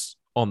 walks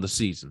on the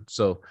season.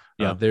 So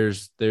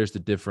there's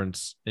the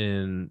difference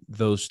in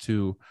those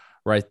two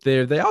right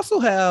there. They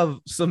also have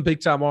some big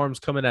time arms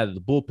coming out of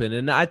the bullpen,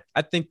 and I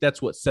think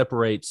that's what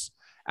separates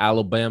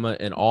Alabama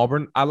and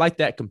Auburn. I like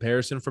that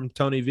comparison from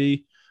Tony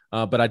V,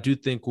 but I do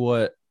think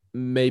what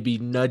maybe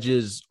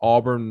nudges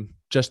Auburn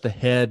just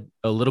ahead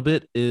a little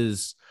bit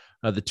is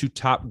the 2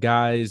 top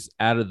guys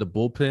out of the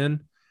bullpen,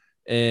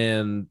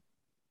 and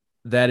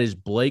that is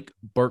Blake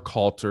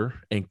Burkhalter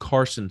and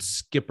Carson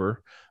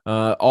Skipper.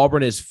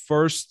 Auburn is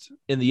first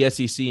in the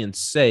SEC in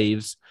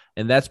saves,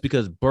 and that's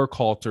because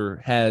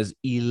Burkhalter has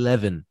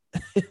 11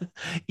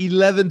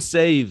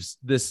 saves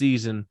this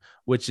season,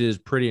 which is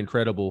pretty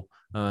incredible.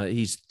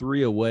 He's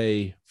 3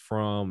 away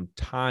from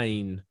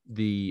tying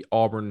the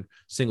Auburn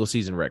single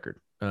season record.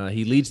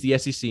 He leads the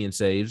SEC in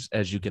saves,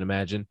 as you can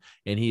imagine,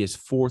 and he is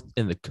 4th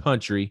in the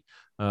country.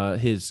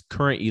 His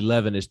current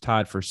 11 is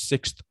tied for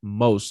 6th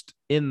most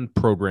in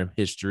program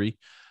history.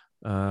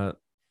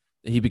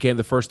 He became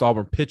the first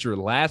Auburn pitcher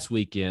last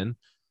weekend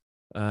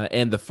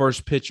and the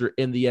first pitcher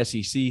in the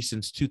SEC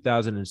since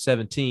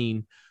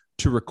 2017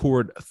 to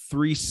record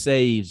 3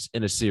 saves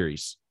in a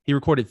series. He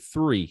recorded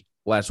 3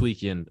 last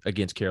weekend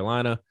against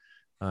Carolina.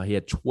 He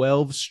had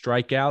 12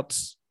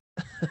 strikeouts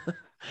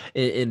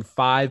in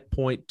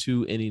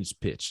 5.2 innings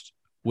pitched,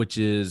 which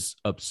is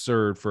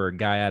absurd for a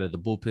guy out of the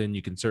bullpen.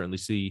 You can certainly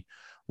see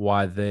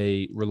why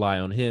they rely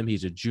on him.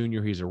 He's a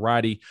junior. He's a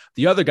righty.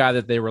 The other guy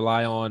that they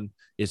rely on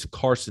is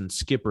Carson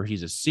Skipper.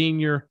 He's a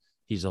senior.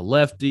 He's a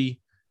lefty.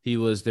 He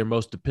was their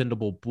most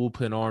dependable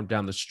bullpen arm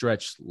down the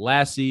stretch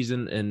last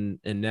season,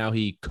 and now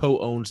he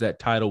co-owns that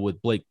title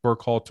with Blake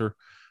Burkhalter,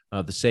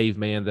 the save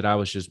man that I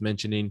was just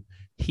mentioning.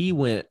 He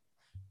went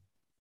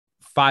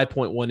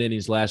 5.1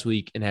 innings last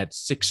week and had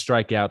 6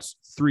 strikeouts,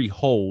 3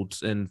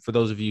 holds. And for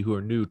those of you who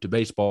are new to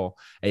baseball,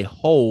 a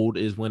hold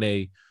is when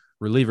a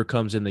reliever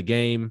comes in the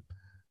game.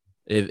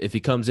 If he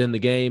comes in the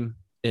game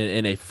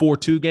in a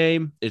 4-2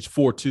 game, it's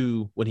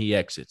 4-2 when he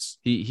exits.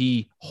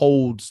 He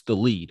holds the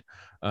lead.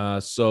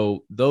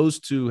 So those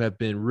two have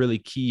been really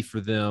key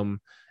for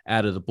them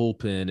out of the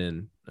bullpen,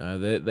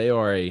 and they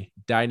are a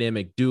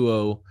dynamic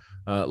duo.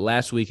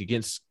 Last week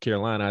against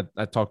Carolina,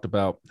 I talked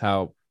about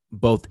how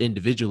both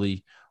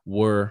individually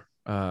were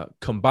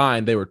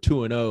combined. They were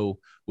 2-0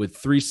 with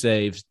 3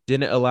 saves,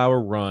 didn't allow a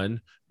run,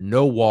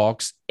 no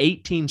walks,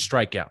 18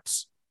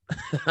 strikeouts.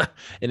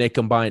 And they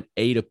combined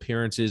 8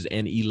 appearances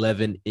and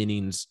 11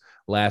 innings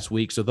last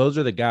week. So those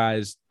are the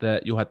guys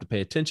that you'll have to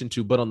pay attention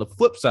to. But on the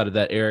flip side of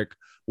that, Eric,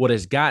 what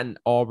has gotten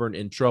Auburn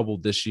in trouble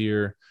this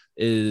year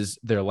is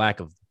their lack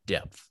of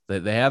depth.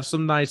 They have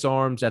some nice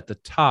arms at the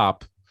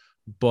top,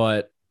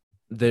 but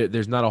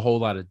there's not a whole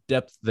lot of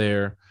depth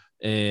there.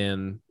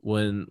 And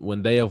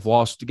when they have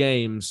lost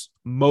games,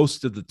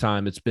 most of the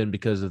time it's been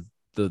because of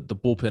the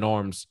bullpen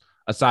arms,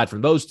 aside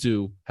from those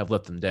two, have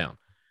let them down.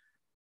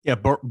 Yeah,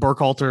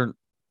 Burkhalter,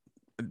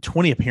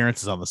 20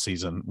 appearances on the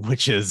season,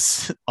 which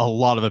is a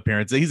lot of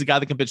appearances. He's a guy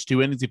that can pitch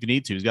 2 innings if you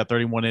need to. He's got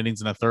 31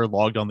 innings and a third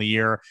logged on the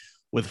year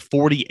with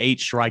 48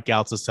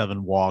 strikeouts and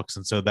 7 walks.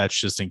 And so that's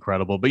just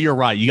incredible. But you're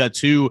right. You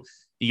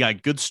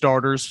got good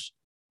starters.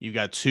 You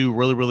got 2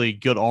 really, really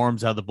good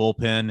arms out of the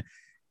bullpen.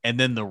 And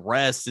then the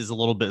rest is a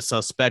little bit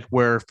suspect,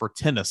 where for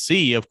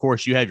Tennessee, of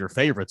course, you have your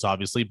favorites.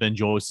 Obviously, Ben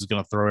Joyce is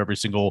going to throw every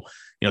single,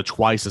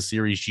 twice a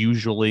series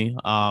usually.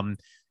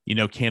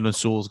 Camden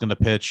Sewell is going to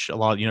pitch a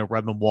lot.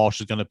 Redmond Walsh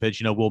is going to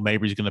pitch. Will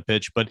Mabry is going to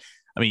pitch. But,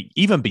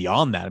 even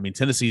beyond that,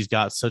 Tennessee's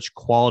got such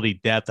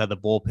quality depth at the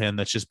bullpen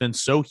that's just been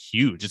so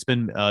huge. It's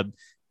been,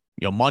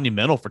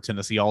 monumental for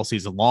Tennessee all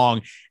season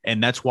long.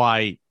 And that's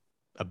why,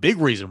 a big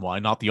reason why,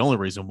 not the only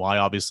reason why,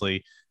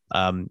 obviously,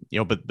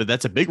 but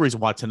that's a big reason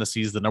why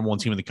Tennessee is the number 1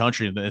 team in the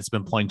country, and it's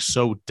been playing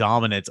so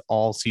dominant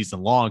all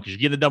season long, because you're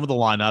getting it done with the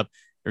lineup,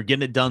 you're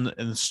getting it done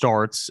in the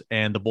starts,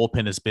 and the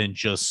bullpen has been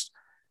just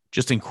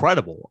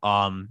incredible.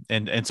 And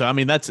so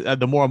that's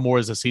the more and more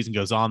as the season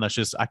goes on. That's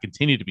just, I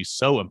continue to be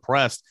so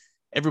impressed.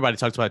 Everybody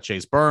talks about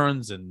Chase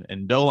Burns and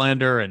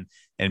Dollander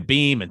and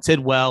Beam and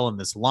Tidwell and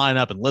this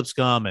lineup and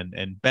Lipscomb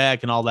and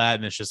Beck and all that,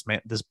 and it's just,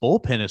 man, this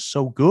bullpen is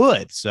so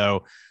good.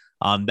 So.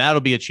 That'll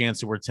be a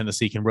chance where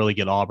Tennessee can really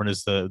get Auburn,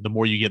 is the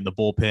more you get in the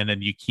bullpen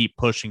and you keep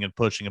pushing and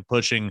pushing and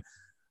pushing,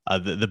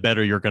 the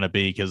better you're going to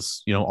be,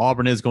 because,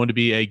 Auburn is going to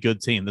be a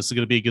good team. This is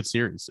going to be a good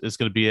series. It's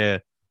going to be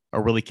a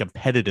really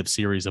competitive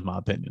series, in my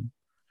opinion.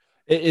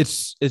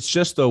 It's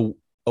just a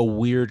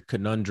weird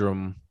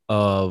conundrum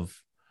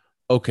of,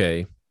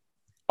 okay,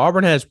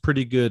 Auburn has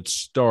pretty good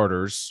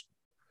starters.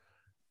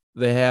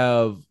 They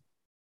have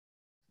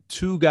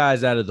 2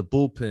 guys out of the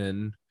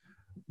bullpen,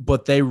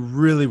 but they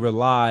really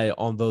rely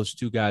on those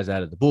 2 guys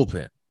out of the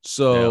bullpen.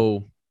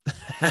 So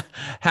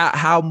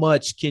how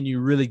much can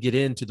you really get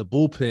into the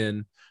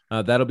bullpen?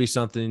 That'll be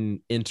something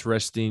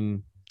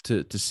interesting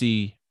to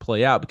see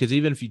play out, because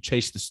even if you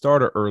chase the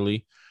starter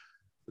early,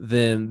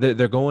 then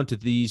they're going to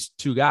these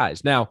 2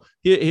 guys. Now,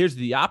 here's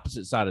the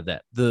opposite side of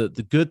that.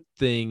 The good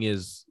thing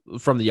is,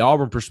 from the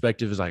Auburn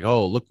perspective, is like,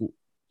 oh, look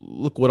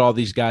what all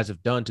these guys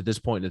have done to this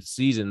point in the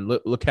season.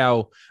 Look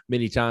how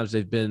many times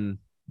they've been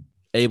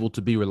able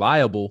to be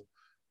reliable.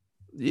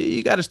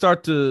 You got to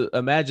start to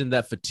imagine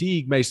that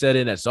fatigue may set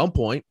in at some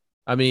point.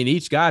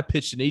 Each guy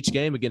pitched in each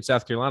game against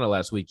South Carolina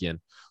last weekend.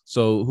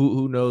 So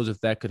who knows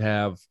if that could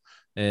have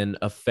an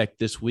effect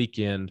this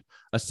weekend.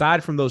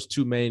 Aside from those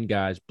 2 main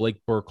guys, Blake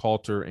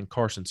Burkhalter and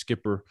Carson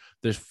Skipper,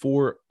 there's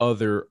 4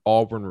 other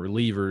Auburn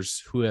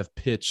relievers who have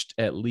pitched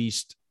at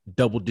least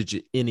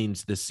double-digit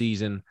innings this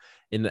season.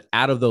 And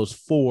out of those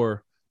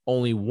 4,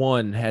 only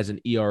 1 has an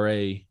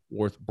ERA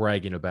worth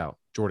bragging about.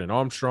 Jordan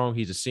Armstrong,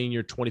 he's a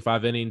senior,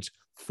 25 innings,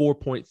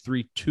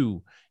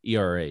 4.32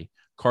 ERA.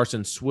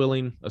 Carson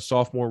Swilling, a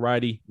sophomore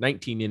righty,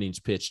 19 innings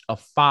pitched, a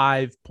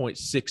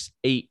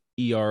 5.68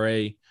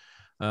 ERA.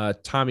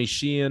 Tommy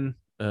Sheehan,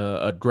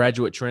 a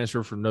graduate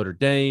transfer from Notre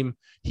Dame.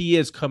 He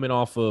is coming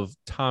off of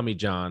Tommy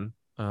John,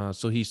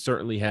 so he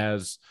certainly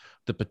has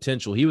the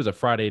potential. He was a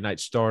Friday night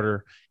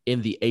starter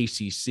in the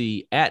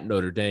ACC at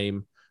Notre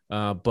Dame,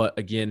 but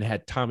again,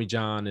 had Tommy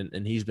John,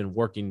 and he's been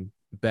working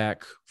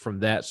back from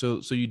that.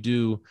 So you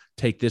do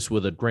take this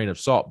with a grain of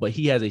salt, but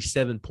he has a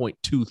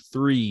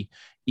 7.23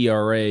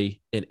 ERA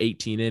in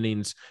 18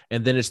 innings.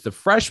 And then it's the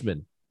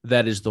freshman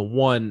that is the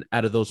one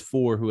out of those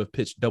 4 who have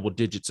pitched double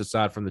digits,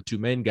 aside from the 2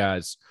 main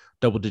guys,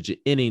 double-digit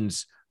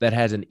innings, that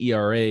has an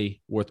ERA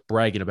worth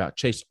bragging about.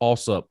 Chase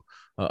Alsop,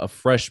 a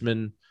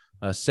freshman,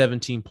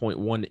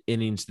 17.1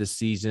 innings this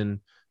season,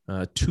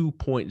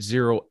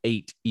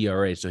 2.08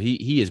 ERA. So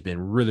he has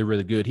been really,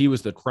 really good. He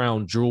was the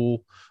crown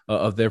jewel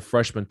of their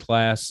freshman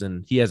class,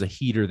 and he has a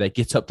heater that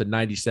gets up to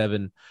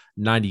 97,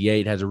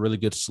 98, has a really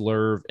good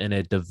slurve and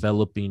a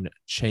developing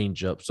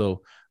changeup.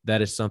 So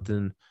that is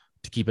something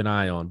to keep an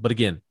eye on. But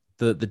again,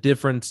 the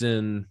difference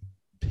in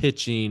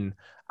pitching,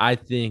 I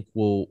think,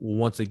 will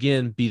once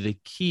again be the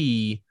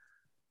key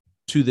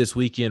to this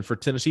weekend for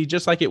Tennessee,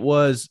 just like it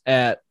was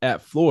at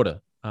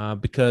Florida.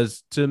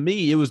 Because to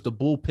me, it was the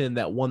bullpen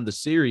that won the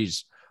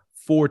series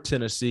for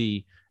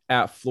Tennessee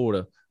at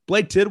Florida.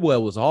 Blake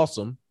Tidwell was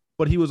awesome,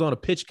 but he was on a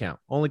pitch count,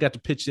 only got to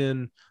pitch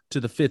in to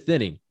the 5th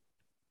inning.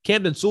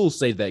 Camden Sewell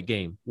saved that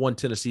game, won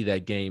Tennessee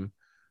that game.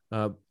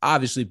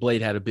 Obviously,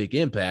 Blade had a big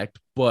impact,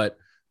 but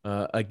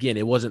again,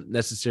 it wasn't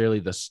necessarily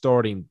the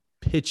starting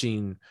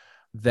pitching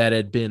that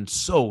had been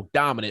so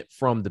dominant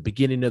from the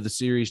beginning of the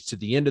series to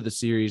the end of the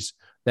series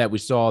that we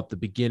saw at the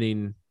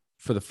beginning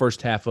for the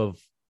first half of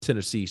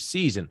Tennessee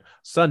season.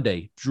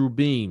 Sunday, Drew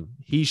Beam,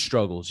 he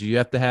struggles. You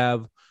have to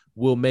have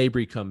Will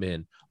Mabry come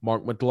in,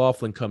 Mark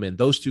McLaughlin come in.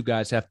 Those 2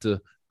 guys have to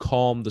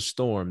calm the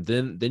storm.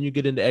 Then you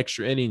get into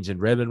extra innings,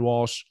 and Redmond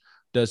Walsh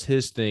does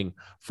his thing.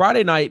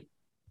 Friday night,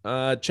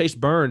 Chase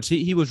Burns,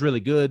 he was really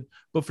good,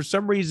 but for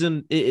some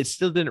reason, it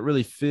still didn't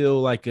really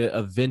feel like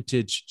a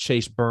vintage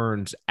Chase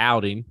Burns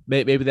outing.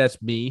 Maybe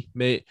that's me.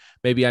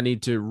 Maybe I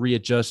need to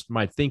readjust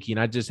my thinking.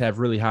 I just have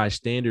really high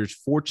standards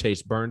for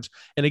Chase Burns.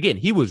 And again,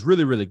 he was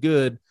really, really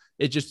good.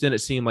 It just didn't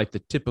seem like the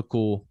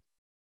typical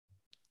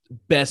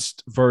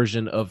best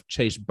version of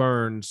Chase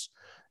Burns.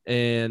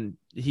 And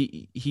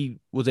he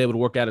was able to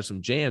work out of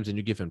some jams, and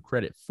you give him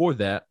credit for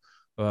that.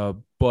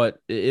 But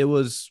it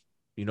was,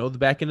 the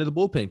back end of the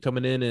bullpen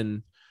coming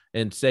in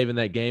and saving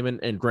that game.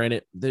 And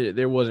granted,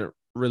 there wasn't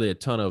really a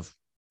ton of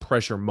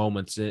pressure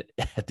moments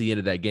at the end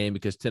of that game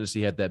because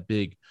Tennessee had that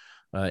big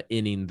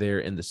inning there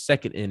in the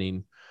second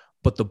inning.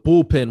 But the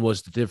bullpen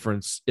was the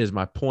difference, is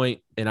my point.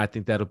 And I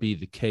think that'll be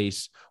the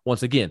case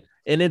once again.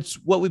 And it's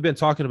what we've been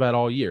talking about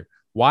all year.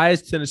 Why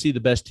is Tennessee the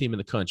best team in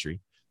the country?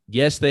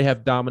 Yes, they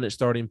have dominant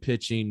starting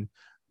pitching.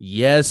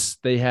 Yes,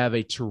 they have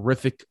a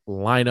terrific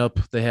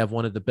lineup. They have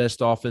one of the best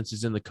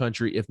offenses in the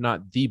country, if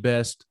not the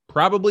best,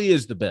 probably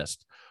is the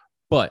best.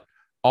 But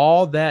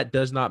all that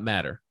does not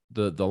matter.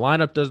 The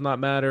lineup does not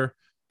matter.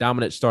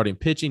 Dominant starting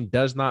pitching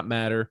does not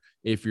matter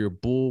if your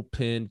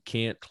bullpen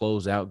can't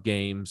close out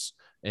games.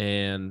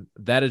 And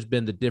that has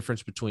been the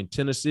difference between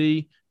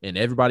Tennessee and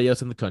everybody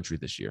else in the country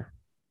this year.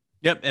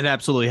 Yep, it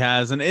absolutely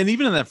has. And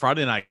even in that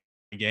Friday night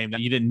game,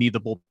 you didn't need the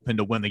bullpen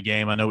to win the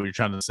game. I know what you're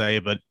trying to say,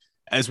 but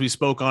as we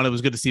spoke on, it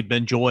was good to see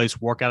Ben Joyce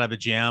work out of a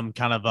jam,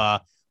 kind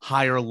of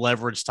higher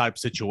leverage type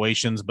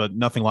situations, but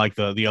nothing like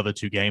the other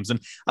two games. And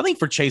I think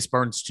for Chase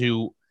Burns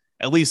too,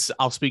 at least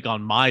I'll speak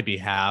on my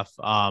behalf.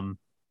 I've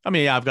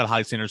got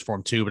high standards for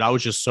him too, but I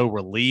was just so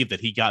relieved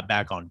that he got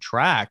back on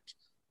track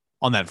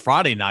on that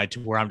Friday night, to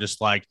where I'm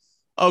just like,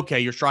 okay,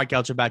 your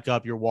strikeouts are back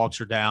up, your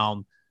walks are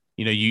down.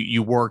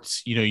 You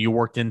worked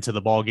into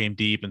the ball game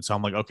deep. And so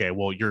I'm like, okay,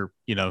 well, you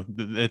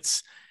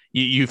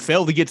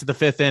failed to get to the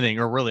fifth inning,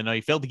 or really, no,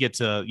 you failed to get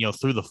to,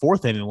 through the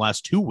fourth inning in the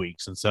last 2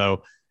 weeks. And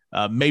so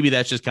maybe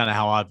that's just kind of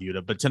how I viewed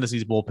it. But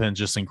Tennessee's bullpen is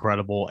just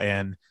incredible.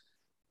 And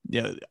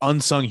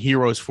unsung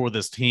heroes for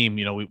this team.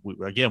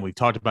 We've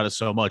talked about it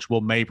so much.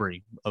 Will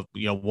Mabry,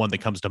 one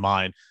that comes to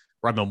mind.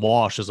 Redmond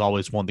Walsh is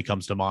always one that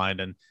comes to mind.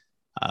 And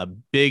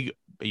big,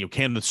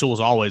 Camden Sewell's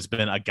always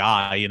been a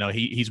guy,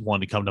 he's one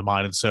to come to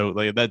mind. And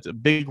so that's a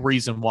big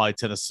reason why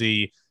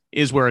Tennessee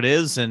is where it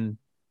is. And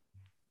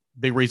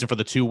big reason for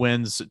the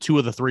 2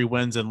 of the 3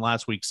 wins in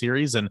last week's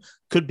series, and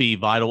could be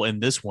vital in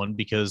this one,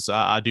 because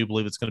I do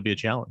believe it's going to be a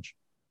challenge.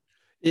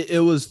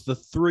 It was the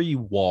 3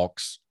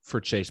 walks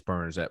for Chase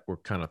Burns that were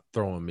kind of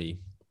throwing me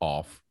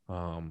off.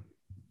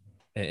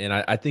 And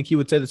I think he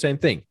would say the same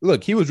thing.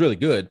 Look, he was really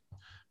good.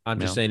 I'm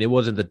just saying it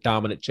wasn't the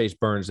dominant Chase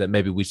Burns that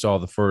maybe we saw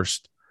the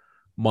first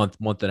month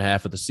and a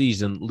half of the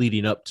season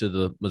leading up to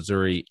the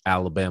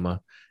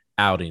Missouri-Alabama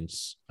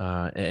outings.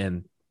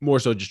 And more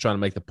so just trying to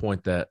make the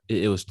point that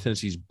it was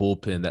Tennessee's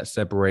bullpen that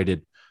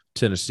separated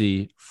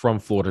Tennessee from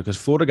Florida, because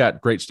Florida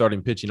got great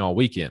starting pitching all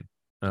weekend,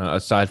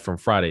 aside from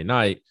Friday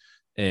night,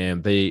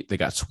 and they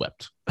got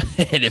swept.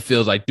 And it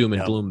feels like doom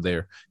and gloom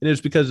there. And it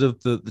was because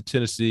of the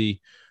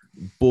Tennessee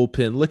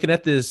bullpen. Looking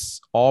at this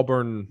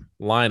Auburn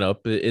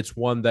lineup, it's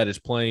one that is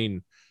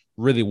playing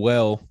really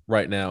well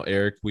right now,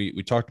 Eric.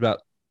 We talked about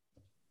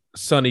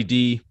Sonny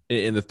D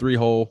in the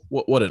 3-hole.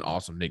 What an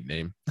awesome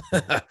nickname.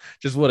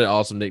 Just what an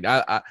awesome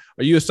nickname. Are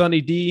you a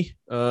Sonny D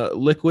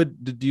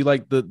liquid? Do you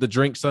like the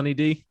drink Sonny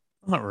D?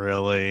 Not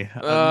really.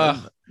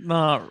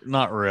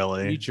 Not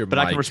really. But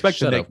I can respect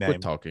the nickname.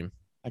 Quit talking.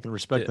 I can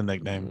respect the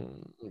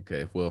nickname.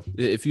 Okay, well,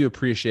 if you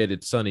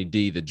appreciated Sonny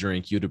D, the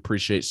drink, you'd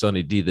appreciate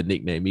Sonny D, the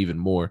nickname, even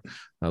more.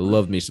 I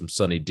love me some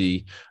Sonny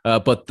D.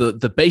 But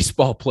the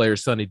baseball player,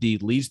 Sonny D,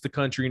 leads the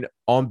country in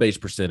on-base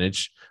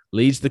percentage,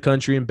 leads the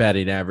country in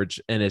batting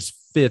average, and is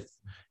 5th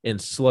in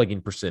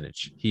slugging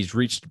percentage. He's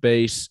reached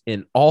base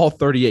in all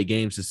 38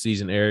 games this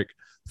season, Eric.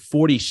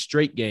 40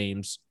 straight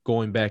games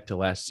going back to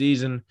last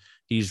season.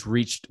 He's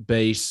reached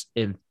base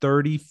in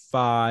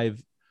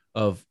 35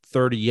 of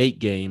 38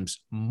 games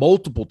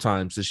multiple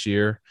times this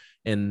year,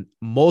 and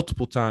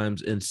multiple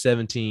times in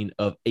 17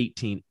 of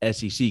 18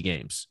 SEC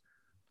games.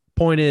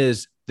 Point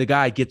is, the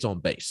guy gets on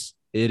base.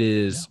 It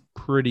is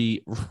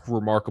pretty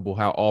remarkable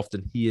how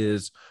often he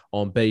is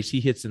on base.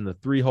 He hits in the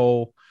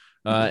 3-hole.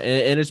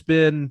 And it's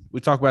been, we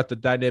talk about the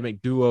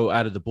dynamic duo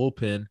out of the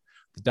bullpen.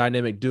 The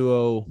dynamic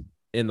duo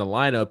in the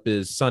lineup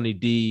is Sonny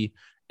D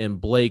and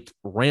Blake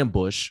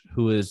Rambush,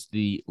 who is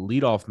the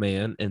leadoff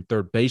man and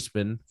third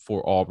baseman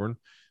for Auburn.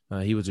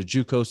 He was a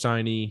JUCO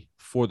signee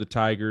for the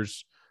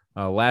Tigers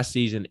last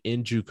season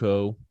in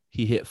JUCO.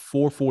 He hit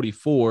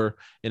 .444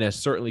 and has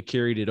certainly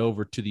carried it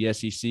over to the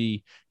SEC.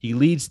 He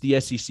leads the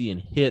SEC in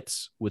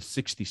hits with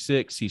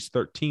 66. He's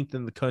 13th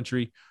in the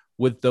country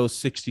with those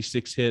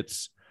 66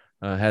 hits.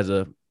 Has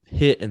a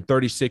hit in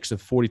 36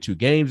 of 42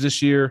 games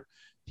this year.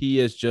 He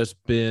has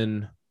just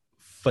been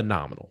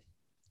phenomenal.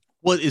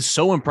 What is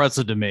so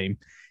impressive to me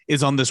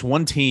is on this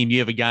one team, you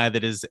have a guy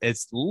that is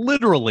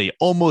literally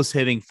almost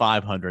hitting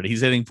 500.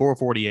 He's hitting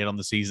 .448 on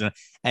the season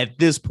at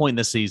this point in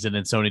the season,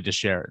 and Sonny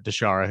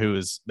DiChiara, who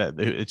is that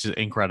it's just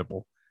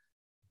incredible.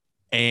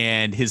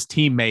 and his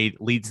teammate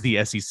leads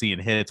the SEC in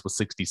hits with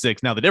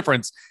 66. Now, the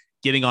difference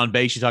getting on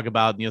base, you talk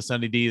about,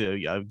 Sonny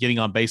D, getting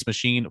on base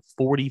machine,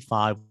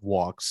 45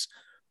 walks,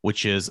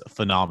 which is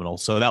phenomenal.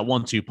 So that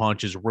 1-2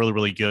 punch is really,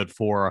 really good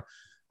for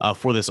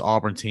this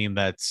Auburn team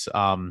that's,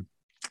 can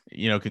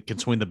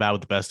swing the bat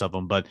with the best of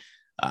them. But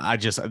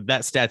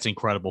that stat's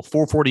incredible.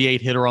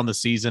 448 hitter on the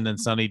season in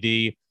Sonny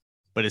D,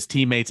 but his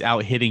teammates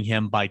out hitting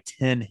him by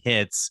 10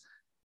 hits,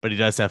 but he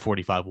does have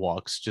 45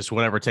 walks, just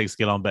whatever it takes to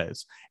get on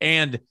base.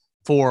 And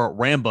for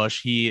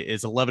Rambush, he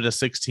is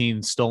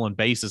 11-16 stolen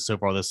bases so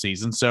far this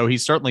season. So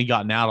he's certainly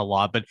gotten out a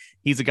lot, but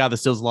he's a guy that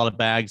steals a lot of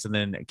bags. And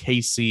then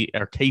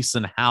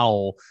Kason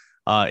Howell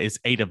is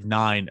 8 of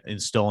 9 in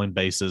stolen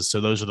bases. So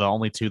those are the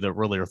only two that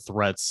really are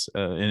threats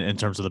in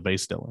terms of the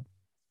base stealing.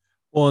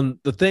 Well, and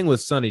the thing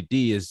with Sonny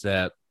D is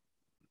that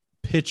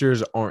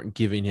pitchers aren't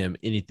giving him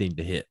anything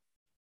to hit,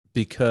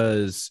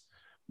 because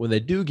when they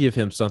do give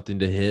him something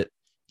to hit,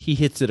 he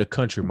hits it a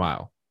country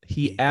mile.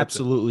 He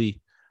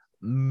absolutely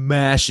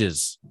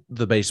mashes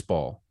the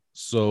baseball.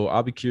 So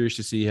I'll be curious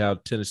to see how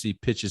Tennessee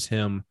pitches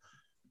him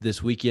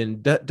this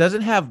weekend.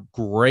 Doesn't have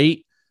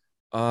great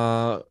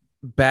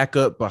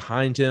backup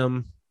behind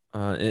him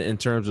in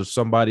terms of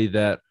somebody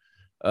that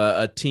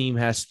a team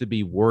has to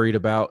be worried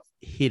about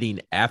hitting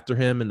after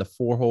him in the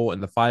 4-hole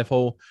and the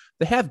 5-hole.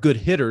 They have good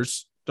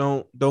hitters.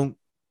 Don't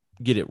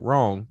get it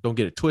wrong. Don't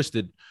get it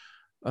twisted.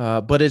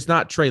 But it's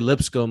not Trey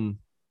Lipscomb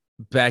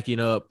backing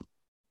up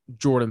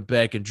Jordan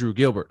Beck and Drew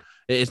Gilbert.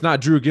 It's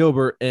not Drew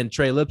Gilbert and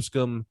Trey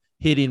Lipscomb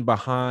hitting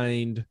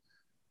behind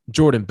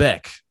Jordan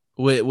Beck,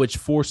 which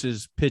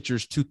forces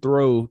pitchers to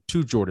throw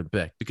to Jordan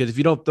Beck. Because if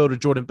you don't throw to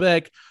Jordan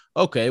Beck,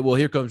 okay, well,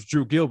 here comes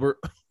Drew Gilbert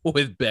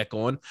with Beck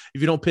on.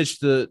 If you don't pitch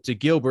to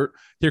Gilbert,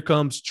 here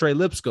comes Trey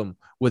Lipscomb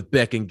with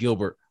Beck and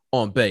Gilbert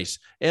on base.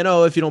 And,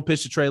 if you don't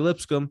pitch to Trey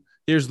Lipscomb,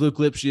 here's Luke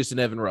Lipschius and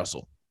Evan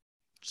Russell.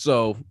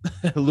 So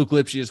Luke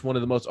Lipschius, one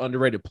of the most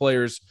underrated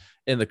players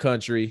in the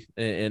country,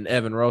 and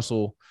Evan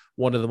Russell,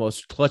 one of the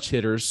most clutch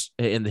hitters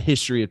in the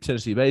history of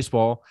Tennessee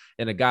baseball,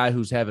 and a guy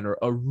who's having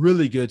a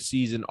really good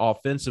season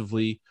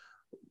offensively.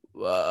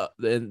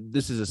 And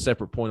this is a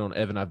separate point on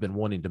Evan I've been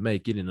wanting to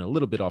make, getting a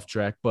little bit off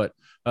track, but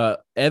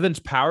Evan's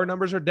power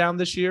numbers are down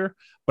this year,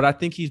 but I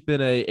think he's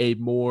been a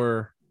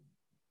more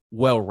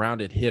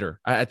well-rounded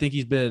hitter. I think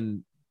he's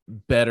been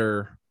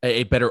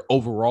a better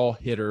overall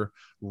hitter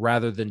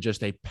rather than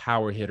just a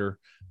power hitter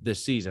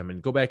this season. I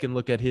mean, go back and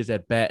look at his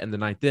at bat in the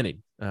 9th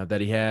inning that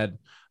he had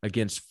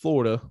against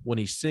Florida when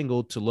he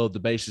singled to load the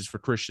bases for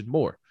Christian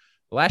Moore.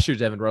 Last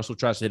year's Evan Russell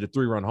tries to hit a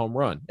 3-run home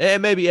run,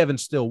 and maybe Evan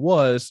still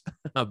was,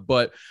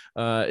 but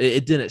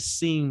it didn't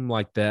seem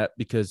like that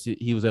because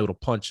he was able to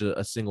punch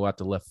a single out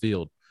to left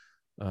field.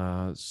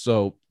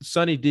 So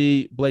Sonny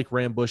D, Blake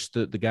Rambush,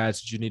 the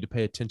guys that you need to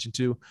pay attention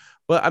to.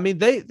 But I mean,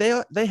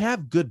 they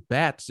have good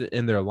bats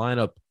in their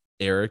lineup,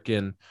 Eric,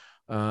 and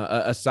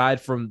aside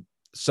from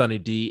Sonny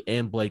D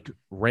and Blake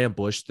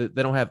Rambush,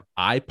 they don't have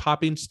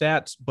eye-popping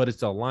stats, but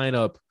it's a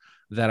lineup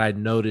that I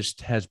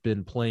noticed has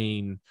been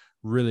playing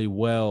really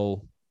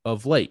well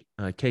of late.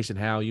 Kason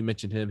Howell, you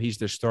mentioned him. He's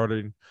their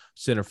starting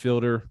center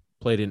fielder,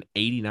 played in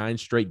 89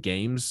 straight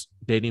games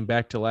dating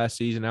back to last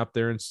season out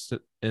there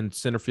in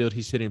center field.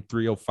 He's hitting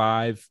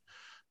 305.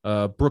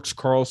 Brooks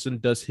Carlson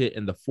does hit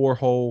in the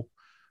 4-hole.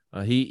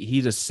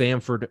 He's a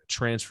Samford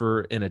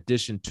transfer in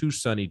addition to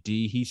Sonny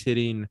D. He's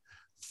hitting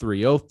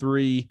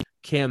 303.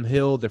 Cam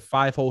Hill, their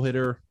 5-hole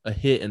hitter, a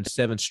hit in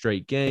 7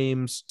 straight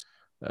games.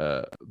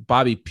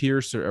 Bobby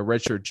Pierce, a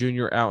redshirt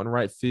junior, out in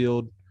right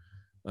field.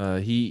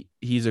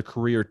 He's a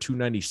career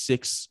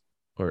 296,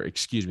 or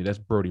excuse me, that's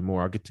Brody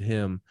Moore. I'll get to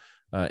him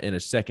in a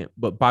second.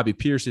 But Bobby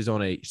Pierce is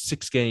on a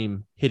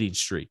 6-game hitting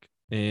streak,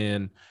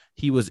 and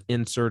he was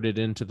inserted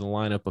into the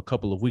lineup a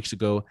couple of weeks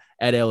ago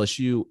at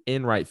LSU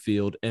in right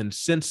field. And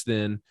since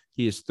then,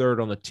 he is third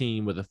on the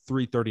team with a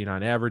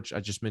 339 average.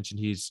 I just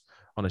mentioned he's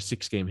on a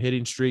 6-game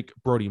hitting streak.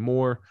 Brody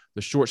Moore,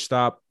 the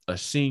shortstop, a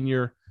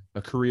senior,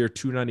 a career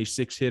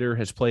 296 hitter,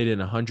 has played in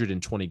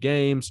 120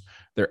 games.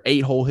 Their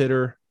 8-hole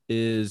hitter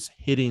is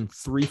hitting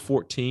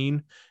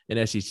 314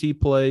 in SEC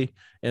play.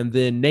 And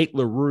then Nate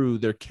LaRue,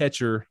 their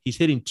catcher, he's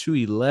hitting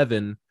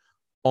 211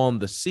 on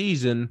the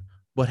season,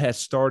 but has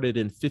started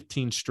in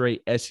 15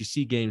 straight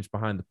SEC games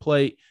behind the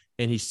plate.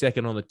 And he's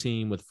second on the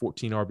team with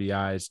 14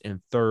 RBIs and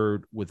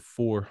third with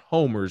 4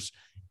 homers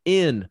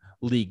in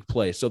league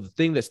play. So the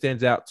thing that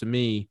stands out to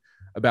me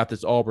about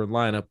this Auburn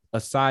lineup,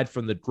 aside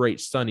from the great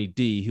Sonny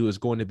D, who is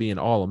going to be an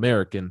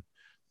All-American,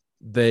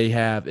 they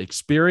have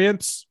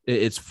experience.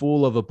 It's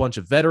full of a bunch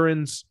of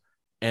veterans,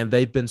 and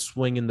they've been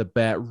swinging the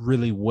bat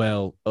really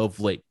well of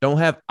late. Don't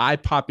have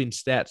eye-popping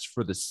stats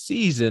for the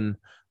season,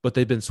 but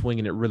they've been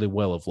swinging it really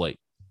well of late.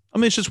 I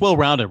mean, it's just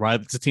well-rounded, right?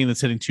 It's a team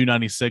that's hitting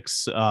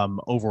 296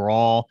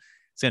 overall.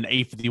 It's got an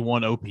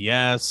 851 OPS.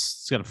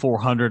 It's got a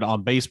 400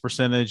 on base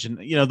percentage. And,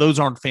 those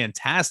aren't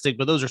fantastic,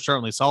 but those are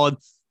certainly solid.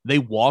 They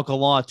walk a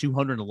lot,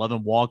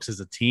 211 walks as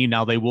a team.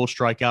 Now, they will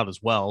strike out as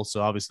well.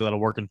 So, obviously, that'll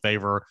work in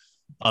favor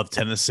of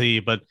Tennessee.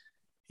 But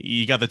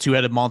you got the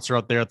two-headed monster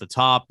up there at the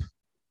top.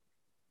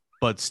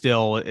 but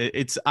still,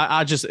 it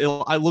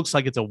looks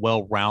like it's a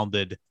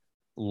well-rounded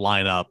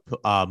lineup,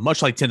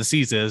 much like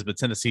Tennessee's is, but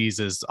Tennessee's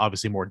is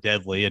obviously more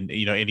deadly, and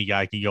any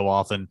guy can go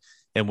off and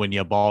win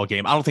you a ball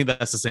game. I don't think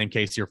that's the same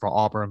case here for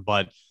Auburn,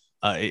 but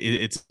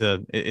it's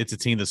a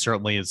team that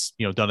certainly has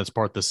done its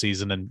part this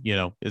season,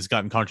 and has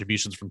gotten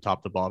contributions from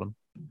top to bottom.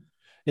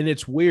 And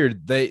it's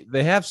weird. They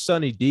have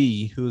Sonny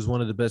D, who is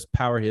one of the best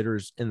power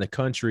hitters in the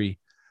country,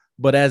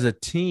 but as a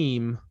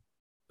team,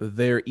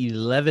 they're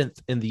 11th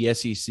in the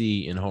SEC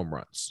in home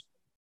runs,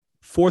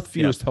 fourth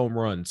fewest home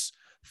runs,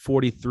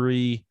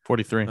 43.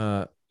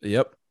 43.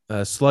 Yep.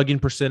 Slugging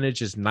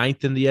percentage is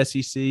ninth in the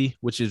SEC,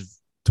 which is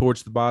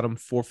towards the bottom,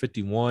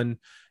 451,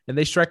 and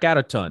they strike out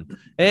a ton.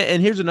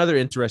 And here's another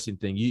interesting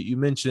thing. You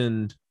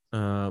mentioned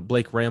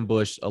Blake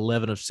Rambush,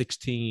 11 of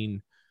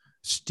 16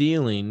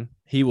 stealing.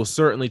 He will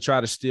certainly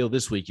try to steal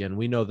this weekend.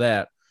 We know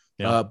that.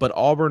 Yeah. But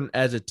Auburn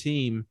as a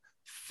team,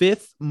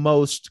 fifth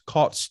most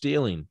caught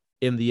stealing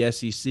in the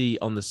SEC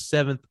on the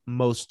seventh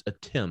most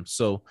attempts.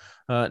 So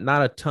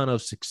not a ton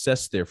of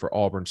success there for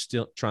Auburn,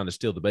 still trying to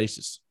steal the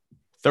bases.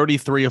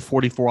 33 of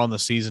 44 on the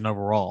season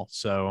overall.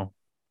 So,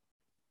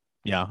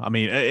 yeah, I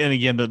mean, and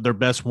again, their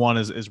best one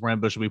is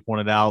Rambush, we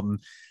pointed out, and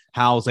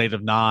Howell's 8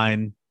 of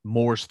 9,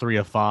 Moore's 3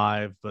 of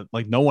 5, but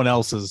like no one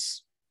else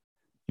is,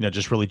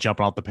 just really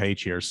jumping off the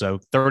page here. So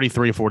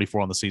 33 of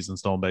 44 on the season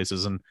stolen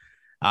bases. And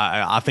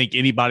I think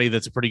anybody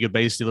that's a pretty good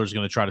base stealer is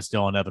going to try to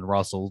steal on Evan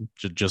Russell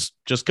just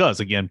because,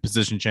 again,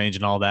 position change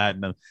and all that.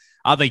 And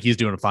I think he's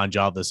doing a fine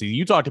job this season.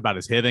 You talked about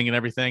his hitting and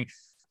everything.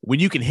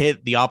 When you can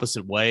hit the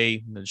opposite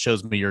way, it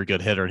shows me you're a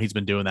good hitter. And he's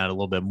been doing that a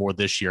little bit more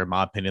this year, in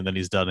my opinion, than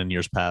he's done in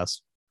years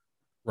past.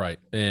 Right.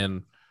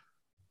 And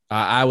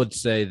I would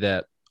say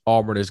that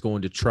Auburn is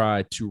going to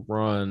try to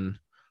run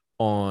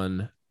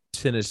on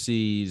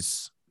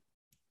Tennessee's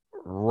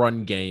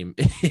run game,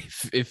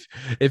 if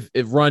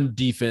run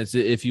defense,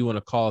 if you want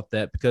to call it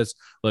that, because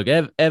look,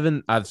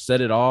 Evan, I've said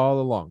it all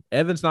along.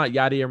 Evan's not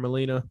Yadier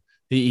Molina.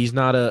 He's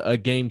not a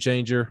game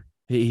changer.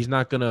 He's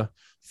not going to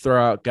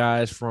throw out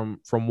guys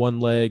from one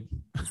leg,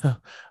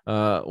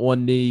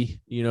 one knee.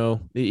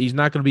 He's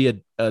not going to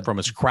be a from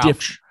his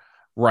crouch.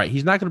 Right.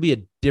 He's not going to be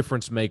a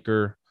difference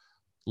maker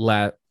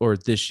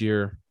this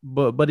year,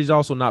 but he's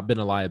also not been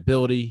a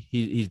liability.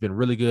 He's been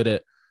really good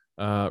at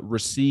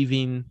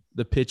receiving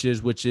the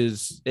pitches, which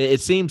is,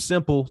 it seems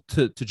simple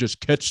to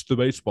just catch the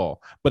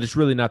baseball, but it's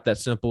really not that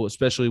simple,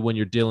 especially when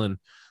you're dealing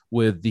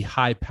with the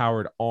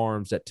high-powered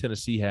arms that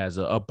Tennessee has,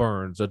 a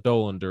Burns, a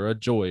Dolander, a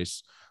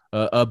Joyce,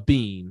 a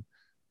Bean,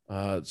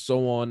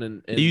 so on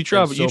and you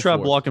try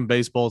blocking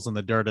baseballs in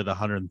the dirt at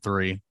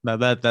 103. Now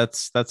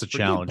that's a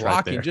challenge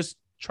right there. Just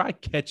try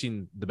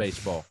catching the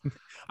baseball.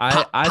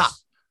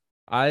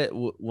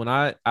 When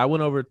I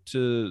went over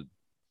to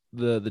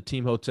the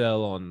team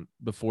hotel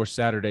before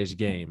Saturday's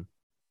game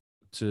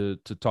to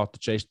talk to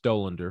Chase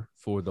Dolander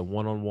for the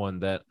one-on-one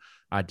that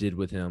I did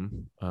with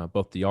him,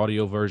 both the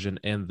audio version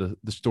and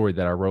the story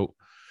that I wrote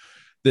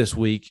this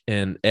week.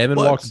 And Evan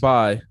walked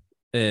by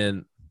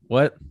and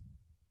what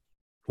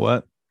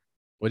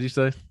did you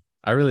say?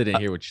 I really didn't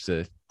hear what you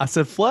said. I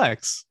said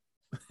flex.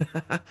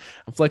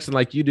 I'm flexing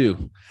like you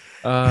do.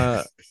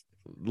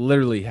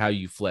 Literally how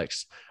you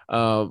flex.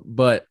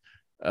 But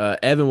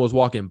Evan was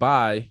walking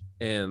by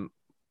and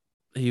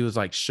he was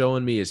like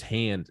showing me his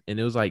hand, and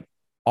it was like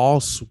all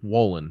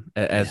swollen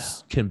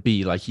as can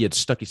be. Like he had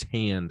stuck his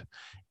hand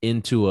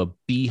into a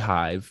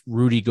beehive,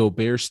 Rudy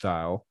Gobert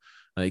style,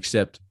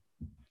 except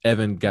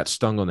Evan got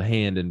stung on the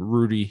hand and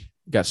Rudy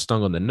got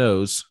stung on the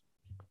nose,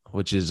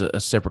 which is a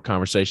separate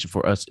conversation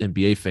for us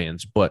NBA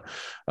fans. But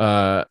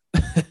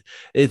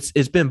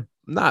it's been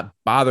not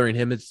bothering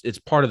him. It's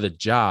part of the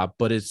job,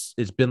 but it's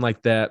been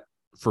like that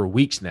for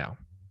weeks now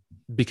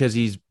because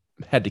he's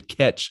had to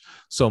catch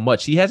so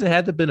much. He hasn't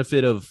had the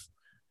benefit of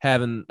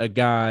having a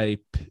guy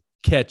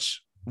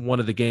catch one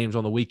of the games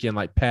on the weekend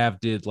like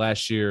Pav did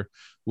last year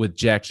with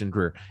Jackson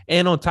Greer.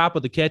 And on top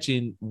of the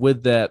catching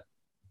with that,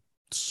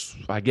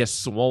 I guess,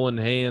 swollen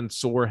hand,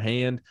 sore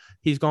hand,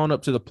 he's gone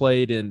up to the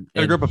plate and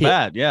grip a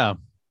bat,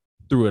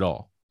 through it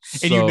all.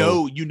 And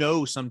you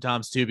know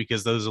sometimes too,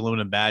 because those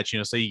aluminum bats,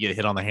 say you get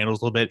hit on the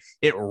handles a little bit,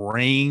 it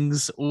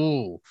rings.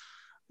 Ooh,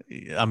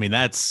 I mean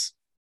that's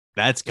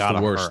gotta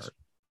hurt.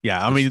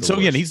 Yeah, I mean, so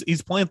again,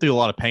 he's playing through a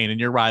lot of pain, and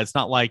you're right. It's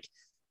not like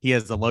he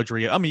has the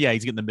luxury. I mean, yeah,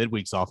 he's getting the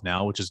midweeks off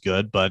now, which is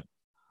good, but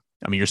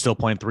I mean, you're still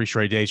playing 3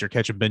 straight days. You're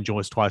catching Ben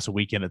Joyce twice a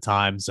weekend at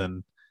times,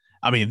 and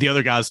I mean, the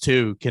other guys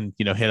too can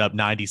hit up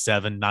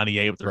 97,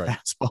 98 with their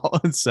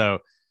fastball, and so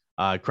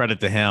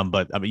credit to him.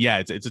 But I mean,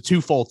 yeah, it's a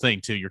twofold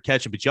thing too. You're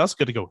catching, but you also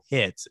got to go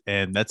hit,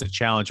 and that's a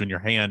challenge when your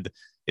hand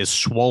is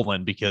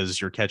swollen because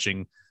you're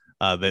catching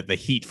the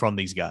heat from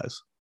these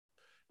guys.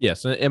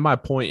 Yes, and my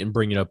point in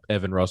bringing up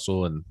Evan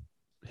Russell and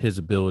his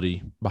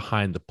ability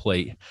behind the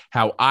plate,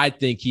 how I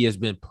think he has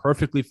been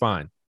perfectly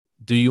fine.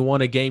 Do you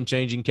want a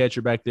game-changing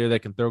catcher back there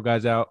that can throw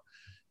guys out?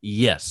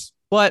 Yes,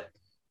 but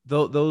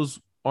those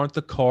aren't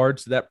the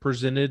cards that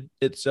presented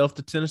itself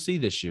to Tennessee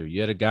this year.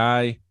 You had a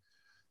guy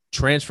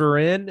transfer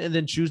in and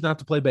then choose not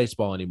to play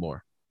baseball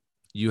anymore.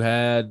 You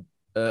had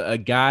a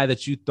guy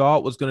that you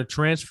thought was going to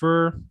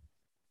transfer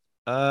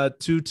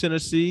to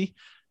Tennessee,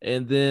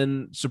 and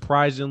then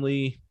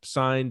surprisingly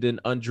signed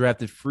an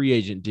undrafted free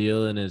agent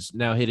deal and is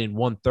now hitting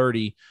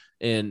 130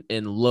 in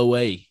low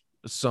A,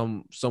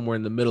 somewhere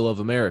in the middle of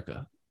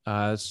America.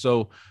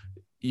 So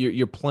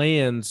your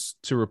plans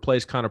to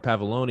replace Connor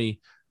Pavoloni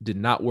did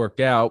not work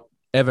out.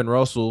 Evan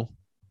Russell,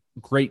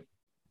 great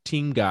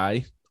team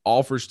guy,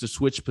 offers to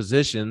switch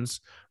positions,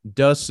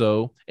 does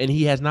so, and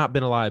he has not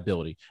been a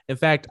liability. In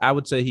fact, I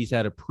would say he's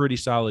had a pretty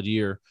solid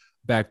year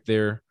back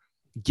there,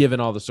 given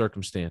all the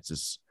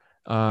circumstances.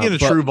 Being a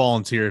true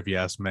volunteer, if you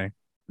ask me.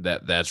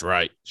 That's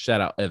right. Shout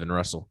out Evan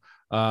Russell.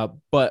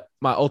 But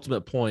my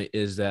ultimate point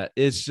is that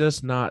it's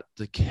just not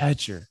the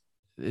catcher.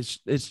 It's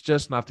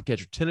just not the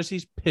catcher.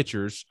 Tennessee's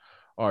pitchers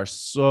are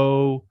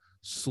so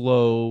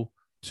slow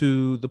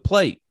to the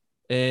plate.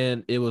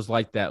 And it was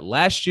like that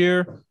last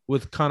year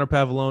with Connor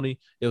Pavoloni.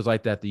 It was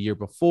like that the year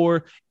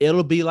before.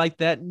 It'll be like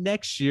that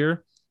next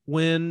year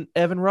when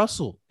Evan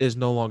Russell is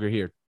no longer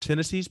here.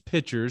 Tennessee's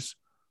pitchers,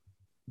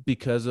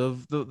 because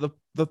of the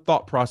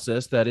thought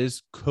process that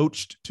is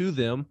coached to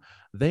them,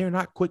 they are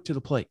not quick to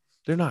the plate.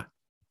 They're not.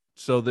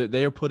 So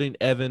they are putting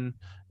Evan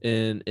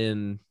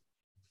in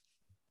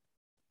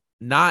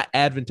not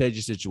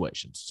advantageous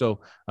situations. So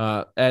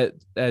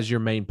as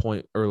your main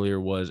point earlier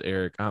was,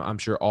 Eric, I'm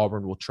sure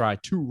Auburn will try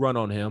to run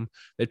on him.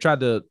 They've tried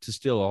to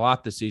steal a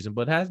lot this season,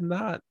 but has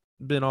not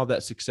been all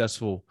that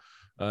successful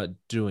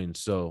doing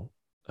so.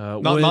 I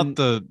was going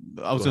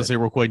to say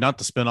real quick, not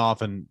to spin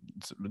off and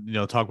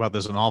talk about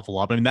this an awful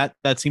lot. I mean,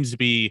 that seems to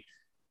be,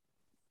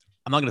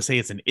 I'm not going to say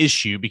it's an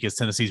issue because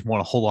Tennessee's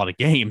won a whole lot of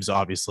games,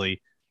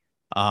 obviously.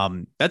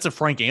 That's a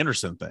Frank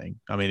Anderson thing.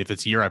 I mean, if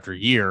it's year after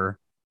year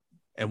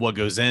and what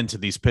goes into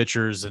these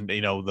pitchers and,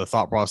 the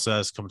thought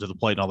process coming to the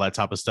plate and all that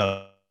type of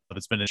stuff,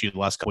 it's been an issue the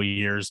last couple of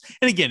years.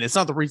 And again, it's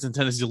not the reason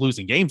Tennessee's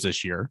losing games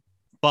this year,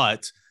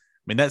 but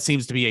I mean, that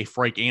seems to be a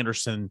Frank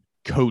Anderson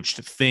coached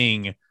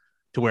thing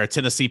to where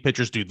Tennessee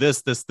pitchers do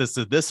this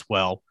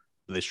well.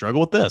 They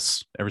struggle with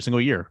this every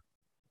single year.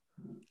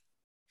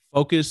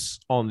 Focus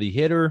on the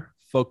hitter,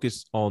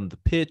 focus on the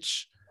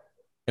pitch,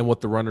 and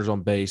what the runners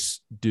on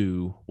base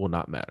do will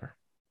not matter.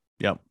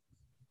 Yep.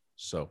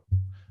 So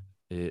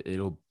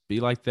it'll be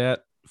like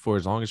that for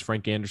as long as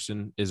Frank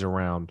Anderson is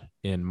around,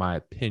 in my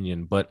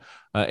opinion. But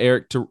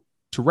Eric, to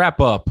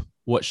wrap up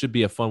what should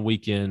be a fun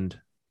weekend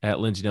at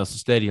Lindsey Nelson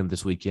Stadium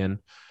this weekend,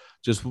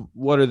 just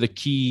what are the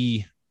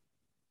key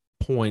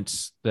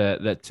points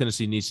that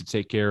Tennessee needs to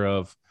take care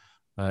of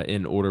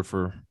in order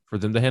for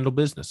them to handle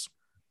business?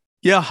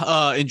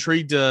 Yeah,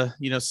 intrigued to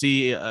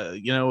see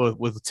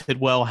with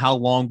Tidwell, how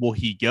long will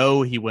he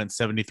go? He went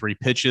 73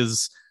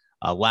 pitches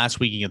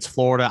last week against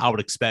Florida. I would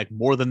expect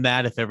more than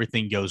that if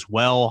everything goes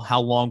well.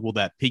 How long will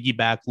that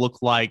piggyback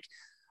look like?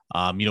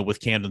 With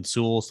Camden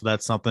Sewell, so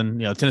that's something.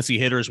 Tennessee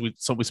hitters we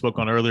spoke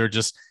on earlier.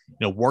 Just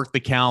work the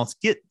counts,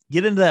 get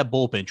into that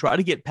bullpen, try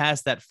to get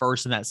past that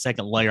first and that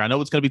second layer. I know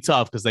it's going to be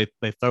tough because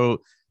they throw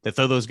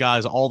those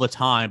guys all the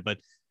time, but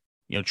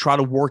try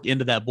to work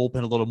into that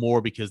bullpen a little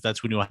more because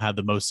that's when you'll have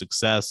the most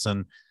success.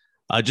 And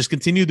just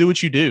continue to do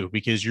what you do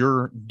because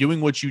you're doing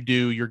what you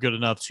do. You're good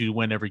enough to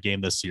win every game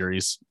this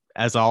series.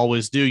 As I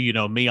always do,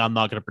 me, I'm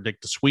not going to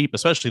predict a sweep,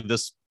 especially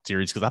this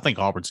series because I think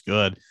Auburn's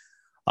good.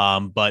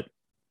 But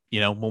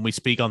when we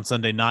speak on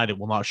Sunday night, it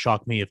will not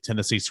shock me if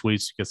Tennessee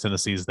sweeps because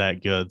Tennessee is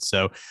that good.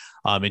 So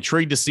I'm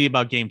intrigued to see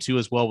about game 2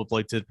 as well with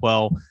Blake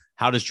Tidwell.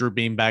 How does Drew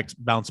Beam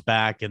bounce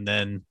back? And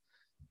then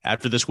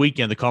after this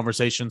weekend, the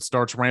conversation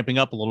starts ramping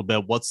up a little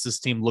bit. What's this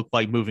team look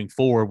like moving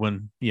forward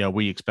when,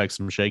 we expect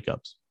some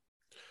shakeups?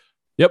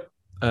 Yep.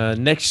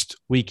 Next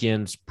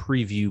weekend's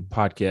preview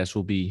podcast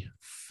will be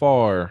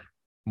far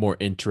more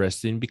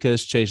interesting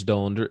because Chase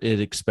Dollander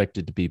is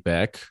expected to be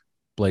back.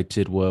 Blake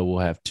Tidwell will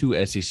have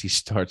 2 SEC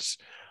starts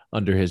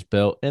under his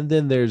belt. And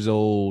then there's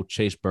old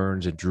Chase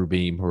Burns and Drew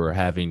Beam who are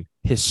having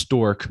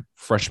historic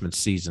freshman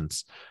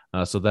seasons.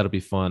 So that'll be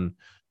fun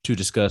to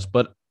discuss.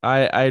 But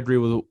I agree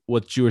with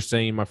what you were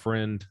saying, my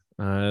friend.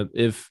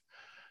 If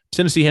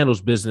Tennessee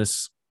handles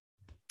business,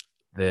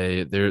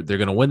 they're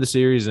going to win the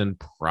series and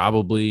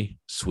probably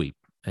sweep.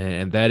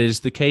 And that is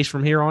the case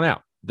from here on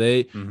out.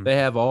 They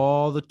have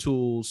all the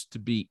tools to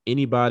beat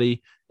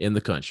anybody in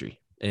the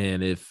country.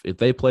 And if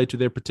they play to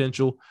their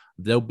potential,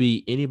 they'll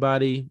beat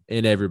anybody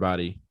and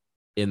everybody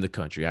in the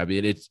country. I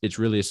mean, it's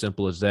really as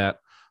simple as that.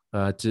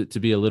 To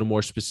be a little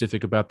more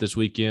specific about this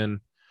weekend,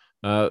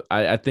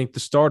 I think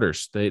the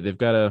starters, they've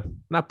got to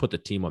not put the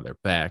team on their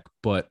back,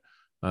 but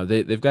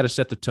they've got to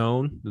set the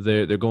tone.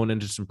 They're going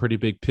into some pretty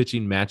big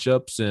pitching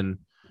matchups, and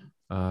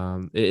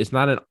it's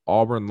not an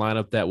Auburn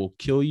lineup that will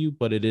kill you,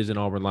 but it is an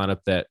Auburn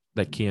lineup that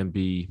can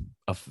be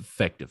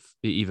effective,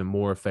 even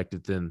more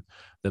effective than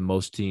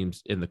most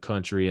teams in the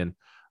country. And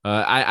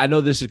I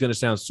know this is going to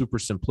sound super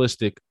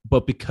simplistic,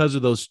 but because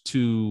of those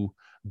 2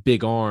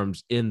 big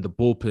arms in the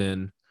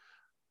bullpen,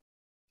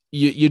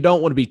 you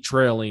don't want to be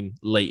trailing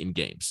late in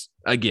games.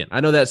 Again,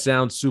 I know that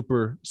sounds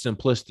super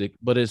simplistic,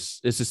 but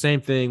it's the same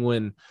thing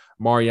when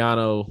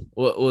Mariano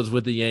was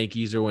with the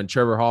Yankees or when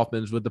Trevor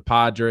Hoffman's with the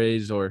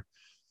Padres or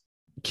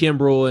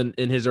Kimbrel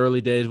in his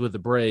early days with the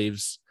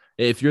Braves.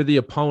 If you're the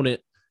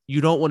opponent,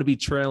 you don't want to be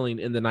trailing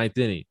in the ninth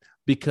inning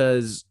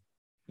because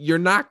you're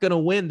not going to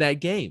win that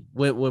game.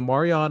 When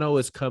Mariano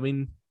is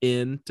coming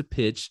in to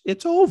pitch,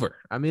 it's over.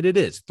 I mean, it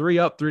is 3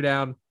 up, 3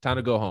 down, time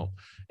to go home.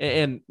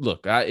 And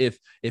look, if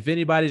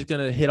anybody's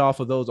going to hit off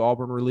of those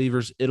Auburn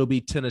relievers, it'll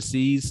be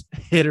Tennessee's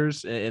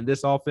hitters in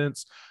this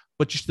offense,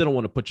 but you still don't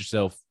want to put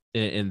yourself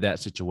in that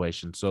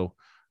situation. So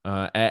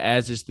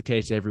as is the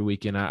case every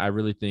weekend, I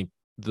really think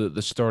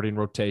the starting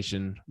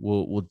rotation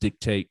will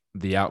dictate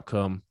the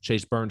outcome.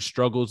 Chase Burns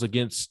struggles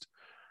against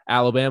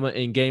Alabama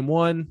in game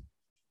 1.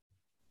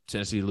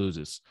 Tennessee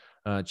loses.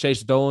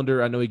 Chase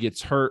Dollander, I know he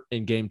gets hurt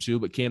in game 2,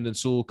 but Camden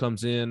Sewell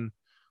comes in,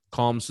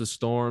 calms the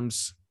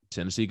storms.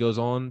 Tennessee goes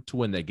on to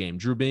win that game.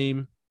 Drew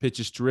Beam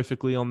pitches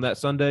terrifically on that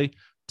Sunday.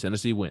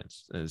 Tennessee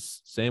wins.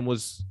 Same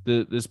was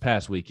this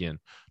past weekend.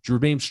 Drew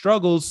Beam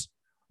struggles.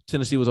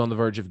 Tennessee was on the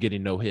verge of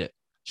getting no hit.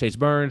 Chase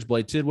Burns,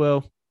 Blade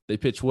Tidwell, they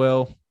pitch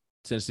well.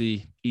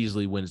 Tennessee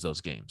easily wins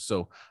those games.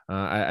 So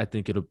I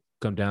think it'll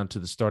come down to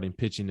the starting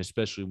pitching,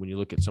 especially when you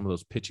look at some of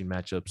those pitching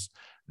matchups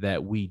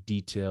that we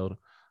detailed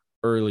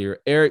earlier.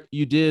 Eric,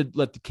 you did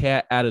let the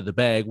cat out of the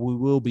bag. We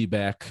will be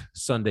back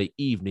Sunday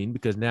evening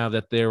because now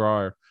that there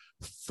are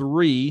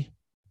 3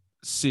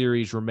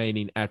 series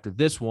remaining after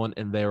this one,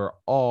 and they are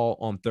all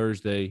on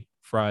Thursday,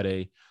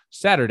 Friday,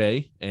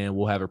 Saturday, and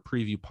we'll have a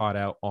preview pod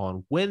out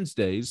on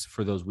Wednesdays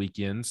for those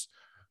weekends.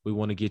 We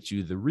want to get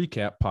you the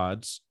recap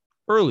pods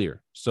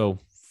earlier. So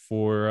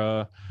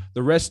for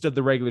the rest of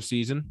the regular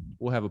season,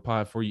 we'll have a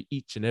pod for you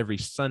each and every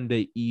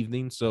Sunday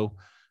evening. So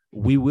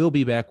we will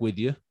be back with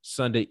you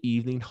Sunday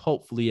evening,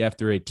 hopefully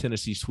after a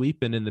Tennessee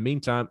sweep. And in the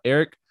meantime,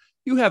 Eric,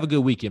 you have a good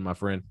weekend, my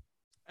friend.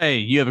 Hey,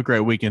 you have a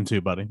great weekend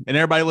too, buddy. And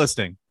everybody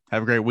listening,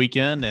 have a great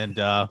weekend, and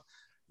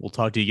we'll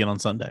talk to you again on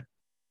Sunday.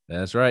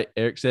 That's right.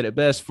 Eric said it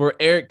best. For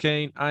Eric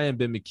Kane, I am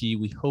Ben McKee.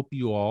 We hope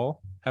you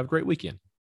all have a great weekend.